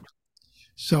 Yeah. Yep.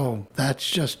 So that's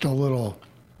just a little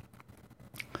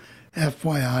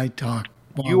FYI talk.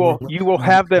 You will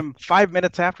have them 5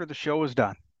 minutes after the show is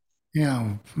done.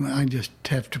 Yeah, I just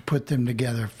have to put them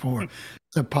together for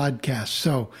the podcast.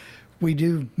 So we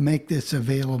do make this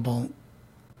available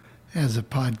as a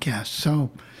podcast.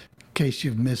 So in case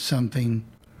you've missed something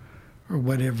or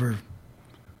whatever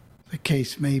the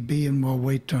case may be, and we'll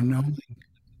wait till Nolan.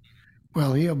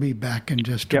 Well, he'll be back in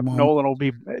just a moment.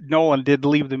 Nolan did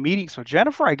leave the meeting. So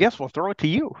Jennifer, I guess we'll throw it to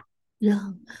you.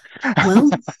 Yeah. Well,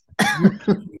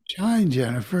 shine,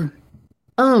 Jennifer.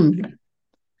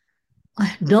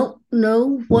 I don't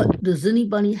know. Does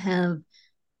anybody have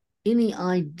any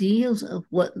ideas of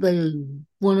what they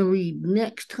want to read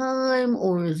next time?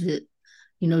 Or is it,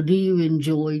 do you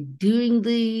enjoy doing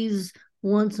these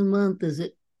once a month? Is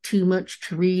it too much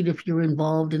to read if you're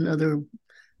involved in other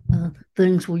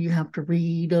things where you have to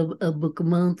read a book a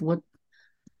month?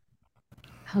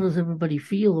 How does everybody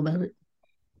feel about it?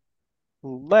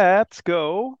 Let's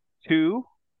go to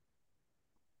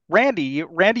Randy.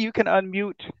 Randy, you can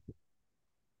unmute,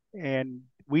 and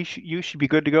you should be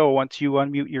good to go once you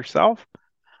unmute yourself.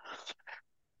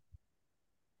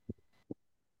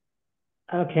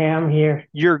 Okay, I'm here.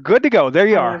 You're good to go. There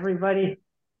you are. Everybody.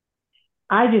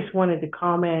 I just wanted to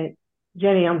comment.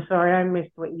 Jenny, I'm sorry I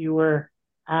missed what you were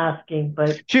asking,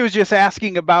 but she was just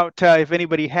asking about if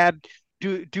anybody had,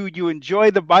 do you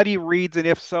enjoy the buddy reads, and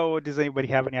if so, does anybody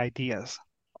have any ideas?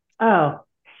 Oh,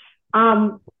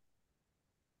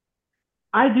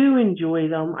 I do enjoy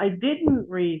them. I didn't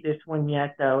read this one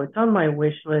yet, though. It's on my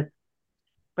wish list,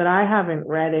 but I haven't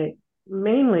read it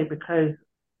mainly because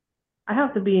I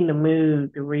have to be in the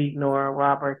mood to read Nora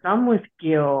Roberts. I'm with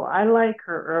Gil. I like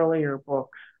her earlier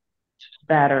books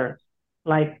better,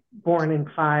 like Born in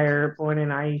Fire, Born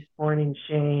in Ice, Born in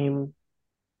Shame,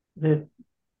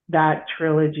 that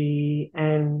trilogy,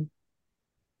 and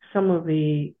some of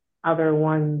the other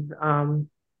ones,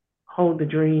 Hold the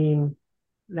Dream,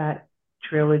 that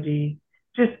trilogy.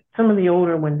 Just some of the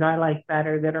older ones I like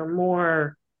better that are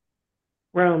more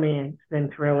romance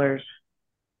than thrillers.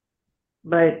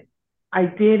 But I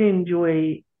did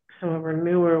enjoy some of her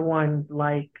newer ones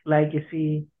like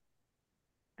Legacy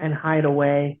and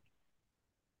Hideaway.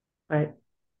 But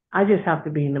I just have to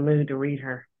be in the mood to read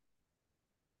her.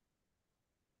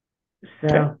 So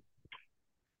Okay.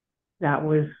 that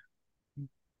was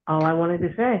all I wanted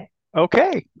to say.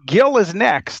 Okay. Gil is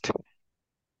next.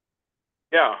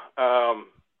 Yeah,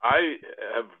 I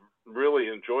have really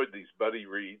enjoyed these buddy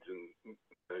reads and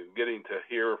getting to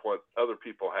hear what other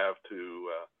people have to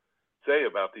say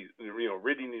about these,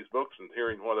 reading these books and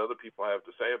hearing what other people have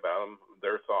to say about them,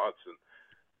 their thoughts, and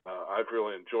I've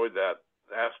really enjoyed that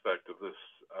aspect of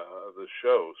this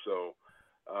show. So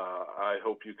I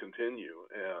hope you continue.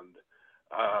 And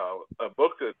a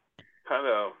book that kind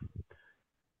of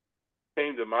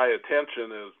came to my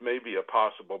attention as maybe a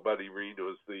possible buddy read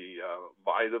was the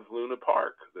Light of Luna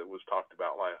Park that was talked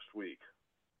about last week.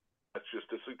 That's just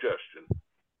a suggestion.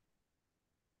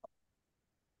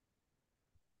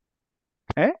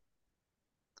 Okay.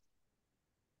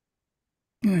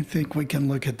 I think we can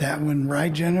look at that one,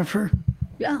 right, Jennifer?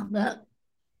 Yeah, that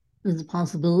is a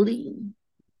possibility.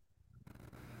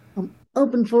 I'm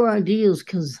open for ideas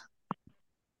because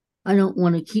I don't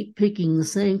want to keep picking the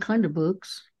same kind of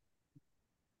books.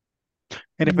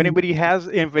 And if anybody has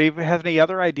any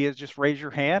other ideas, just raise your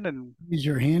hand and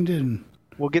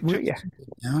we'll get to you.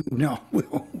 No,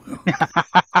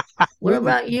 What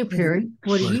about you, Perry?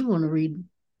 What do you want to read?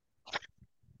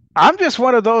 I'm just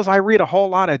one of those. I read a whole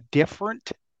lot of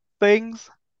different things,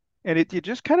 and it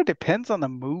just kind of depends on the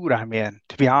mood I'm in,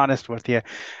 to be honest with you.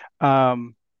 I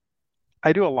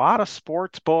do a lot of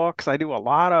sports books. I do a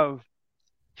lot of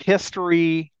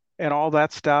history and all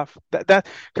that stuff.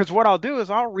 Because what I'll do is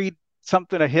I'll read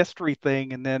something, a history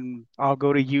thing, and then I'll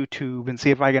go to YouTube and see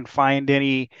if I can find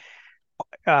any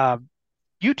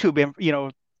YouTube,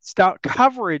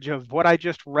 coverage of what I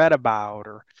just read about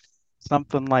or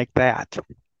something like that.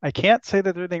 I can't say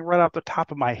that there's anything right off the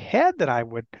top of my head that I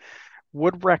would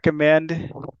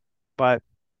recommend, but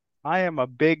I am a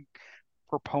big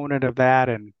proponent of that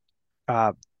and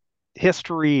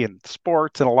history and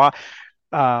sports and a lot,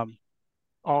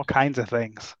 all kinds of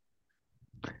things.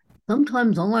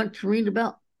 Sometimes I like to read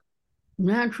about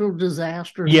natural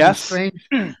disasters yes.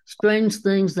 and strange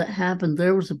things that happened.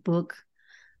 There was a book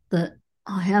that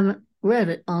I haven't read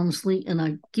it, honestly, and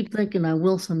I keep thinking I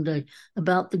will someday,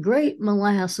 about the Great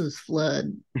Molasses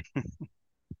Flood.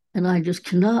 And I just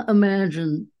cannot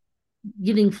imagine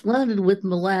getting flooded with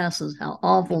molasses, how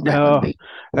awful that would be.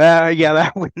 Yeah,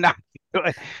 that would not be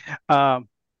good.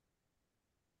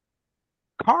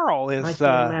 Carl is... I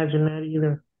can't imagine that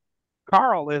either.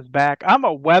 Carl is back. I'm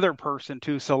a weather person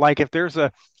too, so like if there's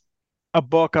a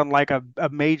book on like a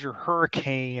major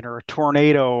hurricane or a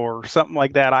tornado or something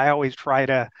like that, I always try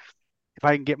to, if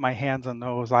I can get my hands on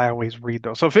those, I always read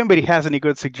those. So if anybody has any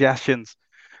good suggestions,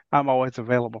 I'm always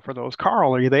available for those.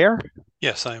 Carl, are you there?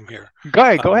 Yes, I am here.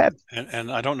 Go ahead.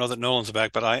 And I don't know that Nolan's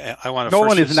back, but I want to.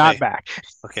 Nolan is not back.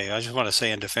 Okay, I just want to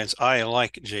say in defense, I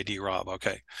like J.D. Robb.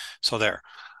 Okay, so there.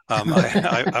 I'm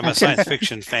a science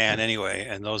fiction fan anyway,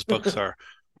 and those books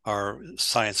are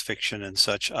science fiction and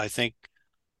such. I think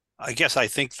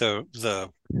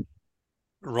the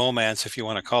romance, if you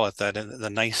want to call it that, and the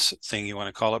nice thing you want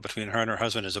to call it between her and her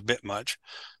husband is a bit much.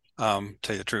 Tell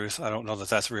you the truth, I don't know that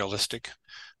that's realistic,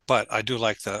 but I do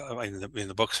like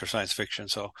the books are science fiction.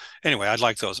 So anyway, I'd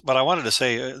like those. But I wanted to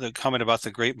say the comment about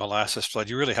the Great Molasses Flood.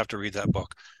 You really have to read that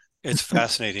book. It's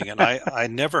fascinating, and I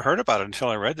never heard about it until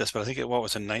I read this. But I think what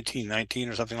was in 1919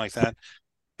 or something like that.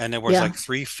 And there was like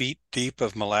 3 feet deep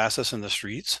of molasses in the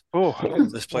streets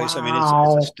of this place. Wow. I mean,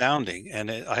 it's astounding.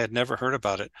 And I had never heard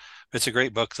about it. It's a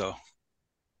great book, though.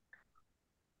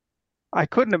 I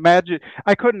couldn't imagine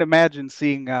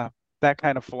seeing that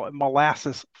kind of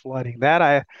molasses flooding.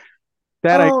 The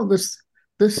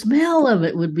smell of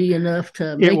it would be enough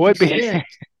to make you sick.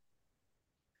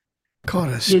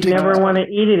 You'd never want to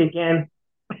eat it again.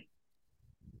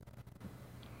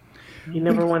 You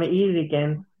never want to eat it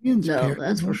again. No,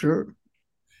 that's for sure.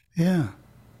 Yeah.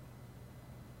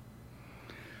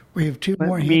 We have 2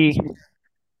 more hands.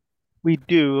 We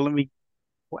do.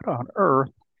 What on earth?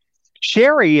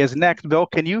 Sherry is next. Bill,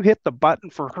 can you hit the button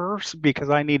for her? Because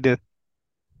I need to,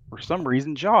 for some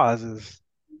reason, Jaws is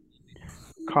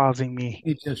causing me.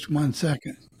 Just 1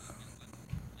 second.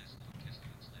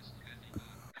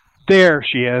 There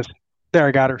she is. There,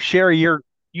 I got her. Sherry,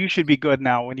 you should be good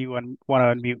now when you want to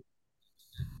unmute.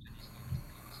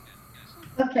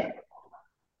 Okay.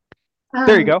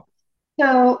 There you go.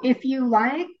 So if you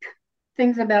like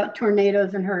things about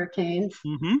tornadoes and hurricanes,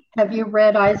 Mm-hmm. have you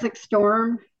read Isaac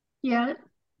Storm yet?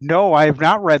 No, I have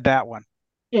not read that one.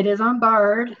 It is on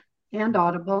Bard and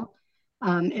Audible.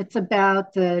 It's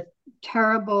about the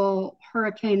terrible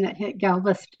hurricane that hit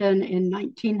Galveston in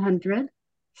 1900.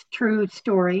 It's a true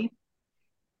story.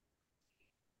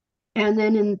 And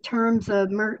then in terms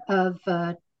of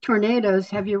tornadoes,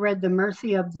 have you read The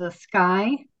Mercy of the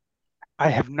Sky? I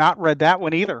have not read that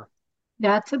one either.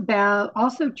 That's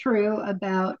also true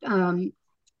about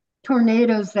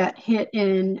tornadoes that hit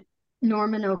in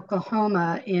Norman,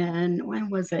 Oklahoma when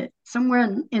was it? Somewhere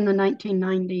in the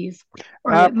 1990s.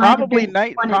 Or it might have been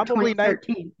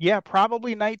 2013. Yeah,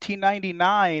 probably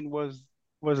 1999 was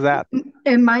that.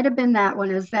 It might have been that one.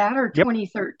 Is that or Yep.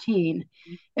 2013?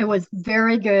 It was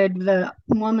very good. The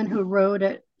woman who wrote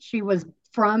it, she was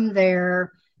from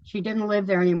there. She didn't live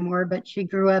there anymore, but she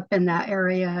grew up in that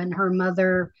area, and her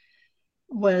mother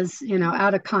was,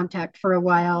 out of contact for a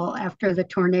while after the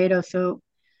tornado. So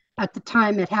at the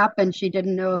time it happened, she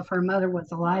didn't know if her mother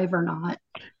was alive or not.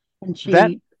 And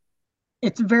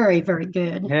it's very, very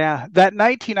good. Yeah, that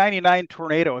 1999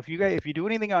 tornado. If you do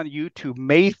anything on YouTube,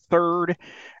 May 3rd,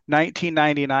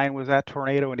 1999 was that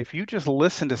tornado. And if you just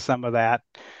listen to some of that,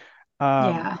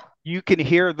 you can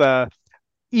hear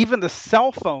even the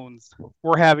cell phones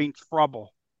were having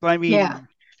trouble. I mean,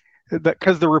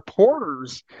 because the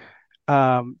reporters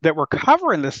that were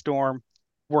covering the storm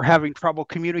were having trouble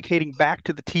communicating back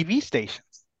to the TV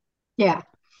stations. Yeah.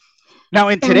 Now,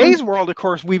 in today's world, of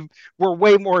course, we're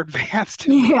way more advanced.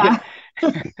 Yeah.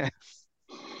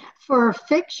 For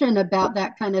fiction about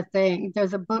that kind of thing,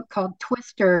 there's a book called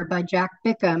Twister by Jack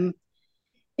Bickham.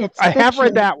 I have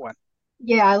read that one.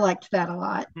 Yeah, I liked that a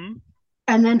lot. Hmm?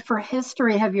 And then for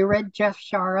history, have you read Jeff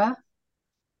Shaara?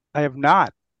 I have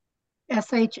not.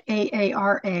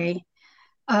 Shaara.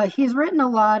 He's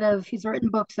written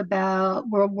books about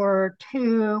World War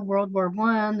II, World War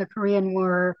I, the Korean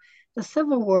War, the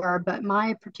Civil War, but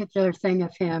my particular thing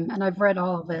of him, and I've read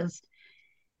all of his,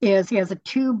 is he has a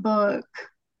 2-book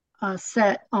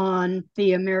set on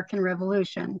the American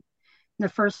Revolution. The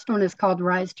first one is called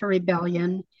Rise to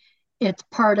Rebellion. It's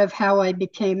part of how I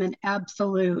became an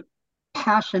absolute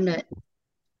passionate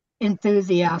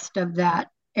enthusiast of that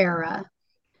era.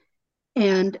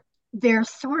 And they're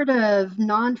sort of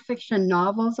nonfiction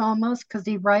novels almost, because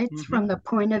he writes from the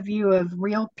point of view of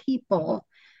real people.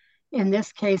 In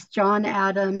this case, John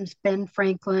Adams, Ben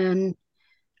Franklin,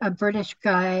 a British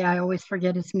guy, I always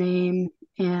forget his name,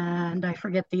 and I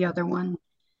forget the other one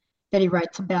that he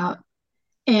writes about.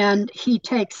 And he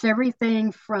takes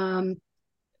everything from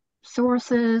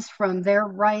sources, from their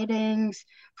writings,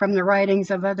 from the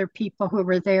writings of other people who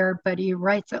were there, but he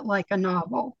writes it like a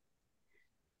novel.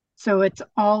 So it's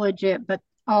all legit, but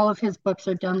all of his books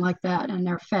are done like that, and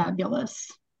they're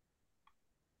fabulous.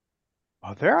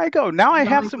 Oh, there I go. Now I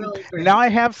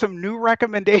have some new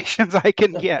recommendations I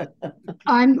can get.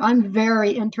 I'm very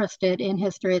interested in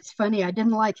history. It's funny, I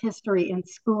didn't like history in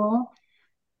school,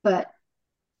 but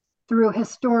through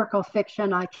historical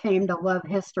fiction, I came to love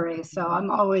history. So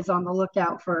I'm always on the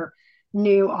lookout for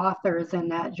new authors in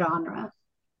that genre.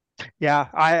 Yeah,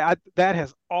 I that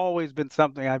has always been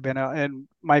something I've been, and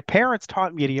my parents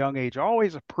taught me at a young age,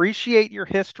 always appreciate your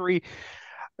history,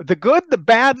 the good, the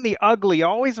bad, and the ugly.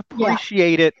 Always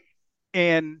appreciate it,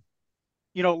 and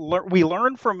we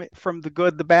learn from the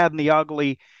good, the bad, and the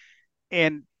ugly,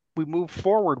 and we move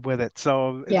forward with it.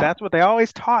 So that's what they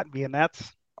always taught me, and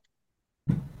that's.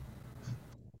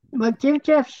 Well, give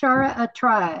Jeff Shaara a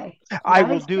try. I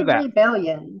will do that.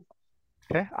 Rebellion.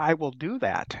 Okay, I will do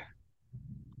that.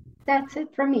 That's it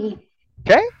for me.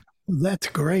 Okay. That's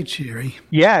great, Sherry.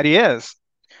 Yeah, it is.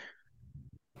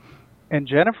 And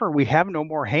Jennifer, we have no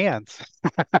more hands.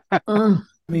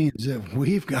 Means that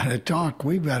we've got to talk.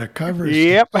 We've got to cover.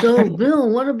 Yep. So,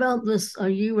 Bill, what about this? Are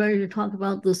you ready to talk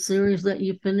about the series that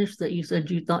you finished that you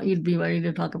said you thought you'd be ready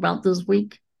to talk about this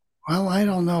week? Well, I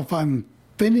don't know if I'm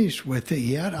finished with it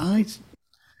yet. I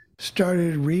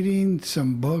started reading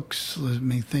some books. Let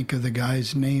me think of the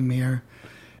guy's name here.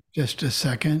 Just a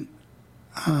second.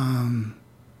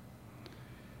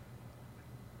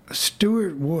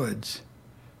 Stuart Woods.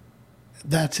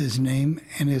 That's his name.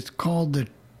 And it's called the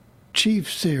Chief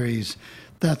series.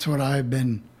 that's what I've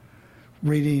been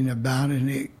reading about, and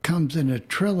it comes in a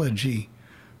trilogy.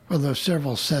 Well, there's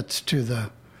several sets to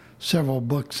the several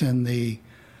books in the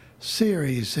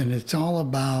series, and it's all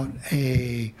about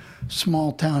a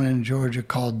small town in Georgia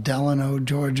called Delano,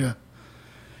 Georgia.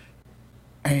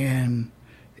 And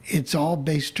it's all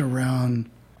based around,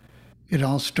 it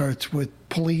all starts with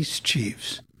police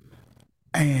chiefs.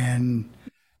 And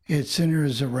it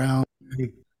centers around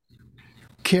a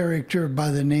character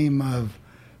by the name of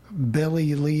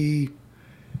Billy Lee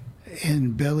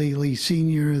and Billy Lee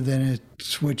Sr. Then it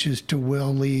switches to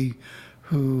Will Lee,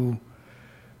 who,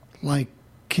 like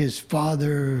his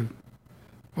father,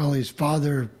 well, his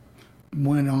father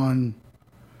went on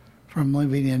from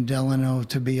living in Delano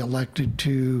to be elected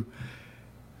to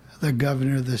the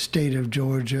governor of the state of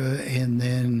Georgia. And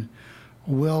then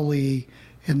Will Lee,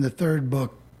 in the third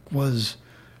book, was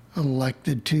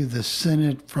elected to the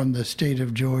Senate from the state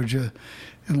of Georgia,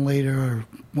 and later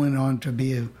went on to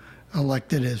be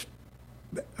elected as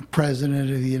president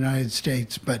of the United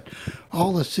States. But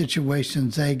all the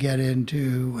situations they get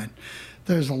into, and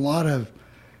there's a lot of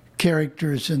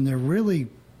characters, and they're really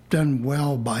done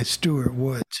well by Stuart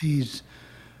Woods. He's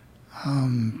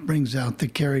brings out the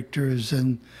characters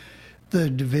and the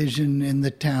division in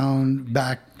the town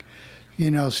back,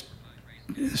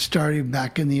 starting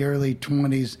back in the early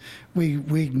 20s.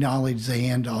 We acknowledge the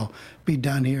end. I'll be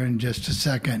done here in just a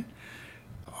second.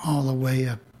 All the way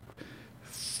up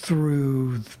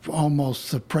through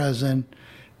almost the present,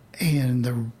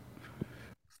 and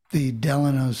the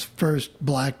Delano's first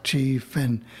black chief,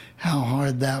 and how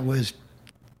hard that was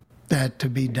that to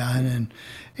be done.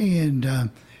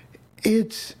 And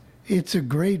it's a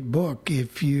great book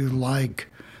if you like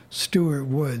Stuart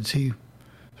Woods. He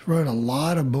wrote a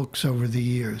lot of books over the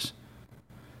years.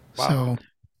 Wow. So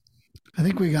I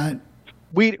think we got.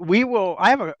 We will.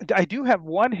 I do have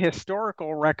one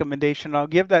historical recommendation. I'll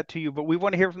give that to you, but we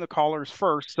want to hear from the callers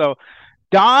first. So,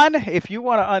 Don, if you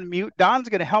want to unmute, Don's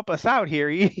going to help us out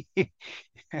here.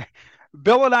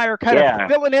 Bill and I are kind of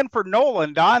filling in for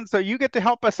Nolan, Don, so you get to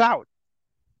help us out.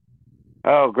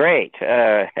 Oh, great.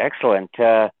 Excellent.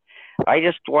 I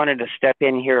just wanted to step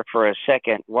in here for a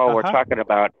second while we're talking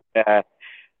about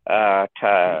all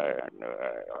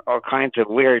kinds of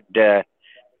weird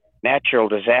natural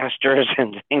disasters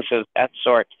and things of that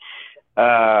sort.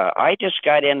 I just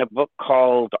got in a book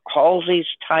called Halsey's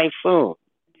Typhoon.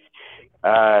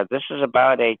 This is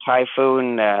about a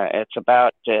typhoon. It's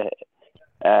about,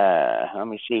 let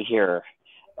me see here.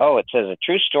 Oh, it says a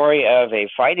true story of a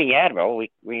fighting admiral.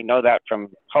 We know that from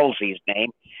Halsey's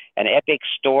name. An epic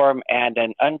storm and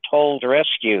an untold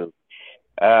rescue.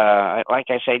 Like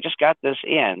I say, just got this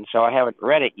in, so I haven't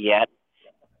read it yet.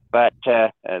 But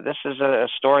this is a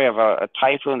story of a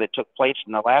typhoon that took place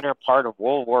in the latter part of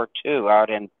World War II out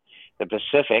in the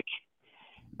Pacific,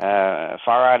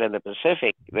 far out in the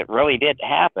Pacific, that really did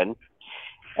happen.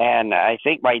 And I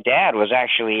think my dad was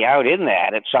actually out in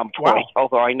that at some point,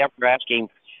 although I never asked him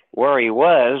where he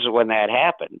was when that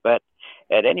happened. But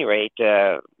at any rate,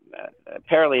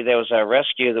 apparently there was a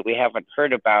rescue that we haven't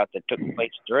heard about that took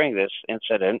place during this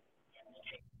incident.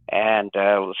 And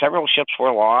several ships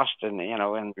were lost, and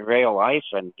in real life,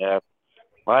 and a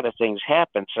lot of things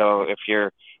happened. So if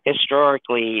you're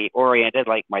historically oriented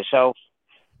like myself,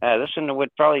 this one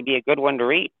would probably be a good one to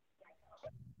read.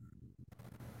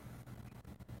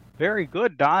 Very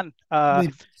good, Don.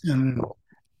 Interesting.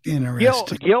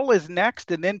 Gil is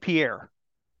next, and then Pierre.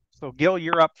 So Gil,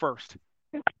 you're up first.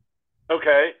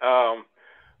 Okay.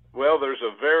 Well, there's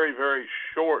a very, very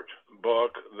short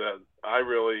book that I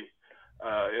really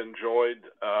enjoyed.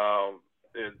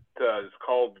 It is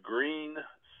called Green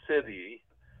City,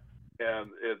 and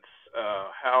it's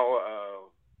how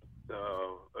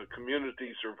a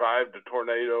community survived a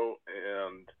tornado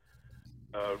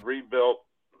and rebuilt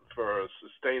for a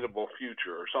sustainable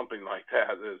future, or something like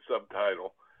that. The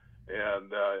subtitle,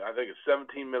 and I think it's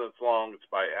 17 minutes long. It's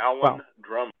by Alan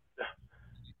Drummond.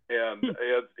 And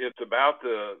it's about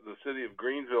the city of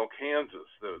Greenville, Kansas,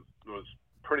 that was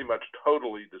pretty much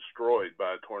totally destroyed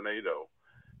by a tornado,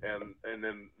 and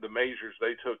then the measures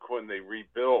they took when they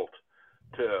rebuilt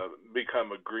to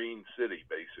become a green city,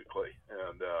 basically.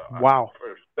 And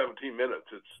for 17 minutes,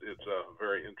 it's a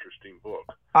very interesting book.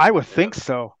 I would think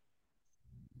so.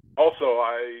 Also,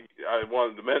 I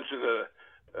wanted to mention that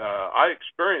I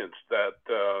experienced that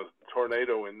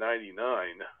tornado in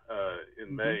 '99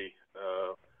 in May.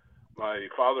 My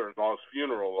father-in-law's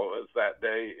funeral was that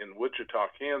day in Wichita,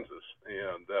 Kansas,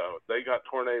 and they got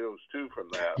tornadoes too from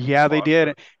that. Yeah, they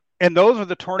did. And those are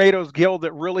the tornadoes, Gil,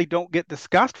 that really don't get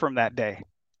discussed from that day.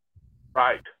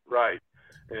 Right.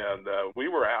 and we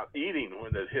were out eating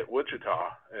when it hit Wichita,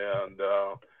 and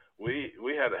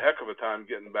we had a heck of a time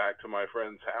getting back to my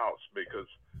friend's house because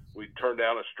we'd turn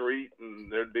down a street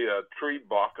and there'd be a tree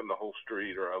blocking the whole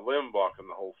street or a limb blocking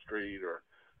the whole street or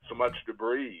so much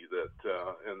debris that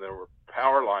and there were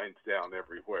power lines down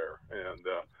everywhere, and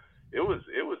it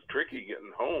was tricky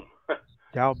getting home.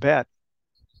 Yeah, I'll bet.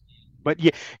 But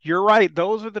you're right.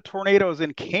 Those are the tornadoes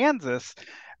in Kansas.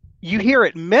 You hear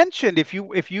it mentioned if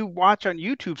you watch on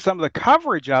YouTube some of the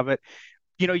coverage of it.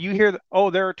 You hear,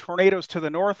 there are tornadoes to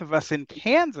the north of us in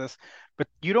Kansas, but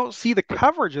you don't see the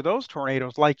coverage of those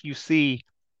tornadoes like you see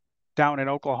down in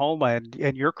Oklahoma.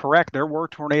 And you're correct. There were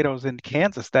tornadoes in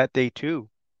Kansas that day too.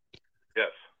 Yes.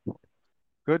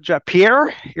 Good job.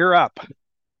 Pierre, you're up.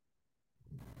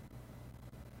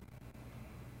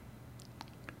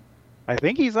 I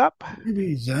think he's up. Maybe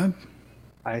he's up.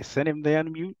 I sent him the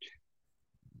unmute.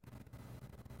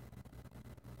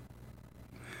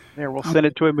 There, we'll send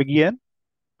it to him again.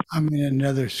 I'm in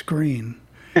another screen.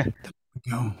 There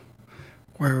we go.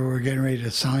 Where we're getting ready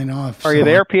to sign off. Are you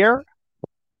there, Pierre?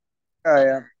 I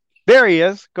am. There he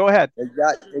is. Go ahead. It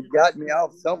got me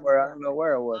off somewhere. I don't know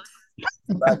where it was.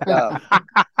 But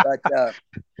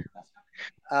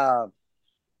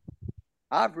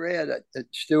I've read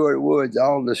Stuart Woods,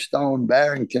 all the Stone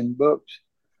Barrington books.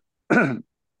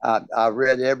 I've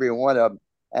read every one of them.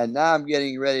 And now I'm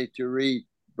getting ready to read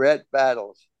Brett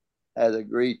Battles has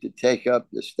agreed to take up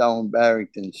the Stone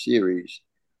Barrington series.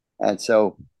 And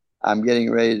so I'm getting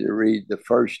ready to read the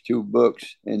first two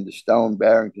books in the Stone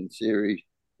Barrington series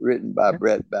written by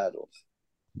Brett Battles.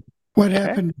 What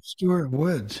happened to Stuart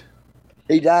Woods?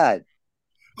 He died.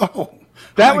 Oh,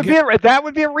 that would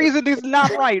be a reason he's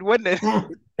not right, wouldn't it?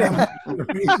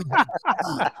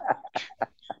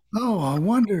 Oh, I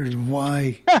wondered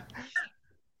why.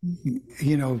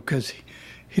 Because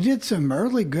he did some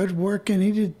early good work,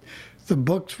 and the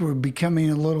books were becoming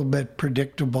a little bit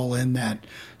predictable in that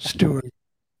Stuart,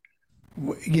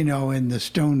 in the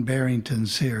Stone Barrington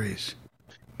series.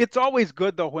 It's always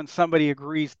good though when somebody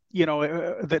agrees,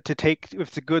 that if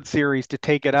it's a good series, to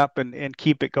take it up and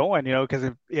keep it going,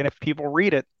 because if people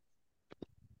read it,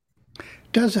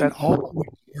 doesn't always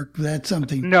work. That's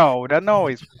something. No, doesn't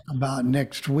always. About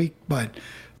next week, but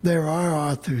there are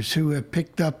authors who have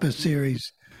picked up a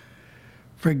series.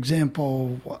 For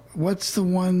example, what's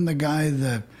the guy,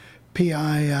 the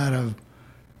PI out of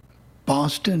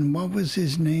Boston? What was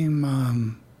his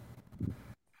name?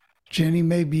 Jenny,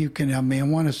 maybe you can help me. I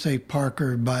want to say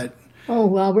Parker, but... Oh,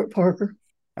 Robert Parker.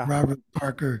 Robert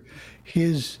Parker.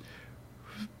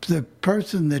 The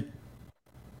person that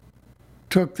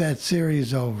took that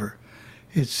series over,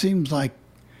 it seems like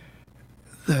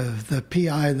the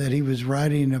PI that he was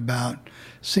writing about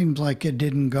seems like it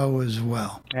didn't go as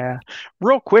well. Yeah.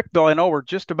 Real quick, though, I know we're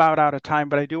just about out of time,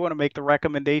 but I do want to make the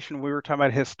recommendation. We were talking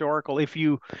about historical. If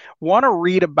you want to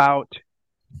read about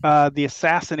the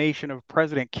assassination of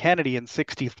President Kennedy in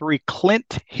 '63,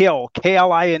 Clint Hill,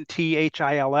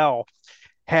 Klinthill,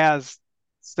 has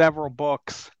several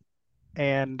books,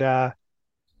 and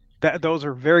those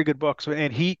are very good books.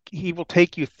 And he will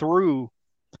take you through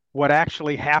what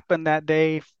actually happened that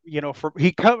day.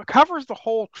 He covers the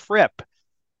whole trip,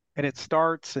 and it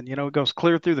starts and it goes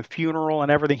clear through the funeral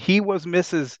and everything. He was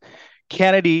Mrs.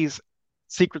 Kennedy's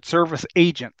Secret Service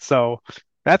agent, so.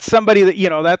 That's somebody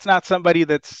that, that's not somebody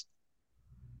that's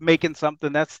making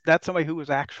something. That's somebody who was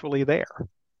actually there.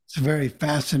 It's very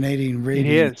fascinating reading.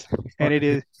 It is. And it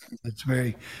is. It's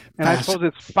very And I suppose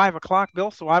it's 5:00,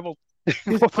 Bill, so I will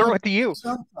throw it to you.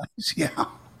 Yeah,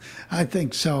 I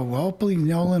think so. Hopefully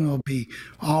Nolan will be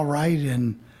all right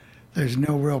and there's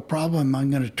no real problem. I'm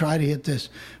going to try to hit this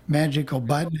magical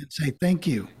button and say thank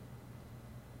you.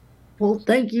 Well,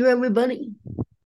 thank you, everybody.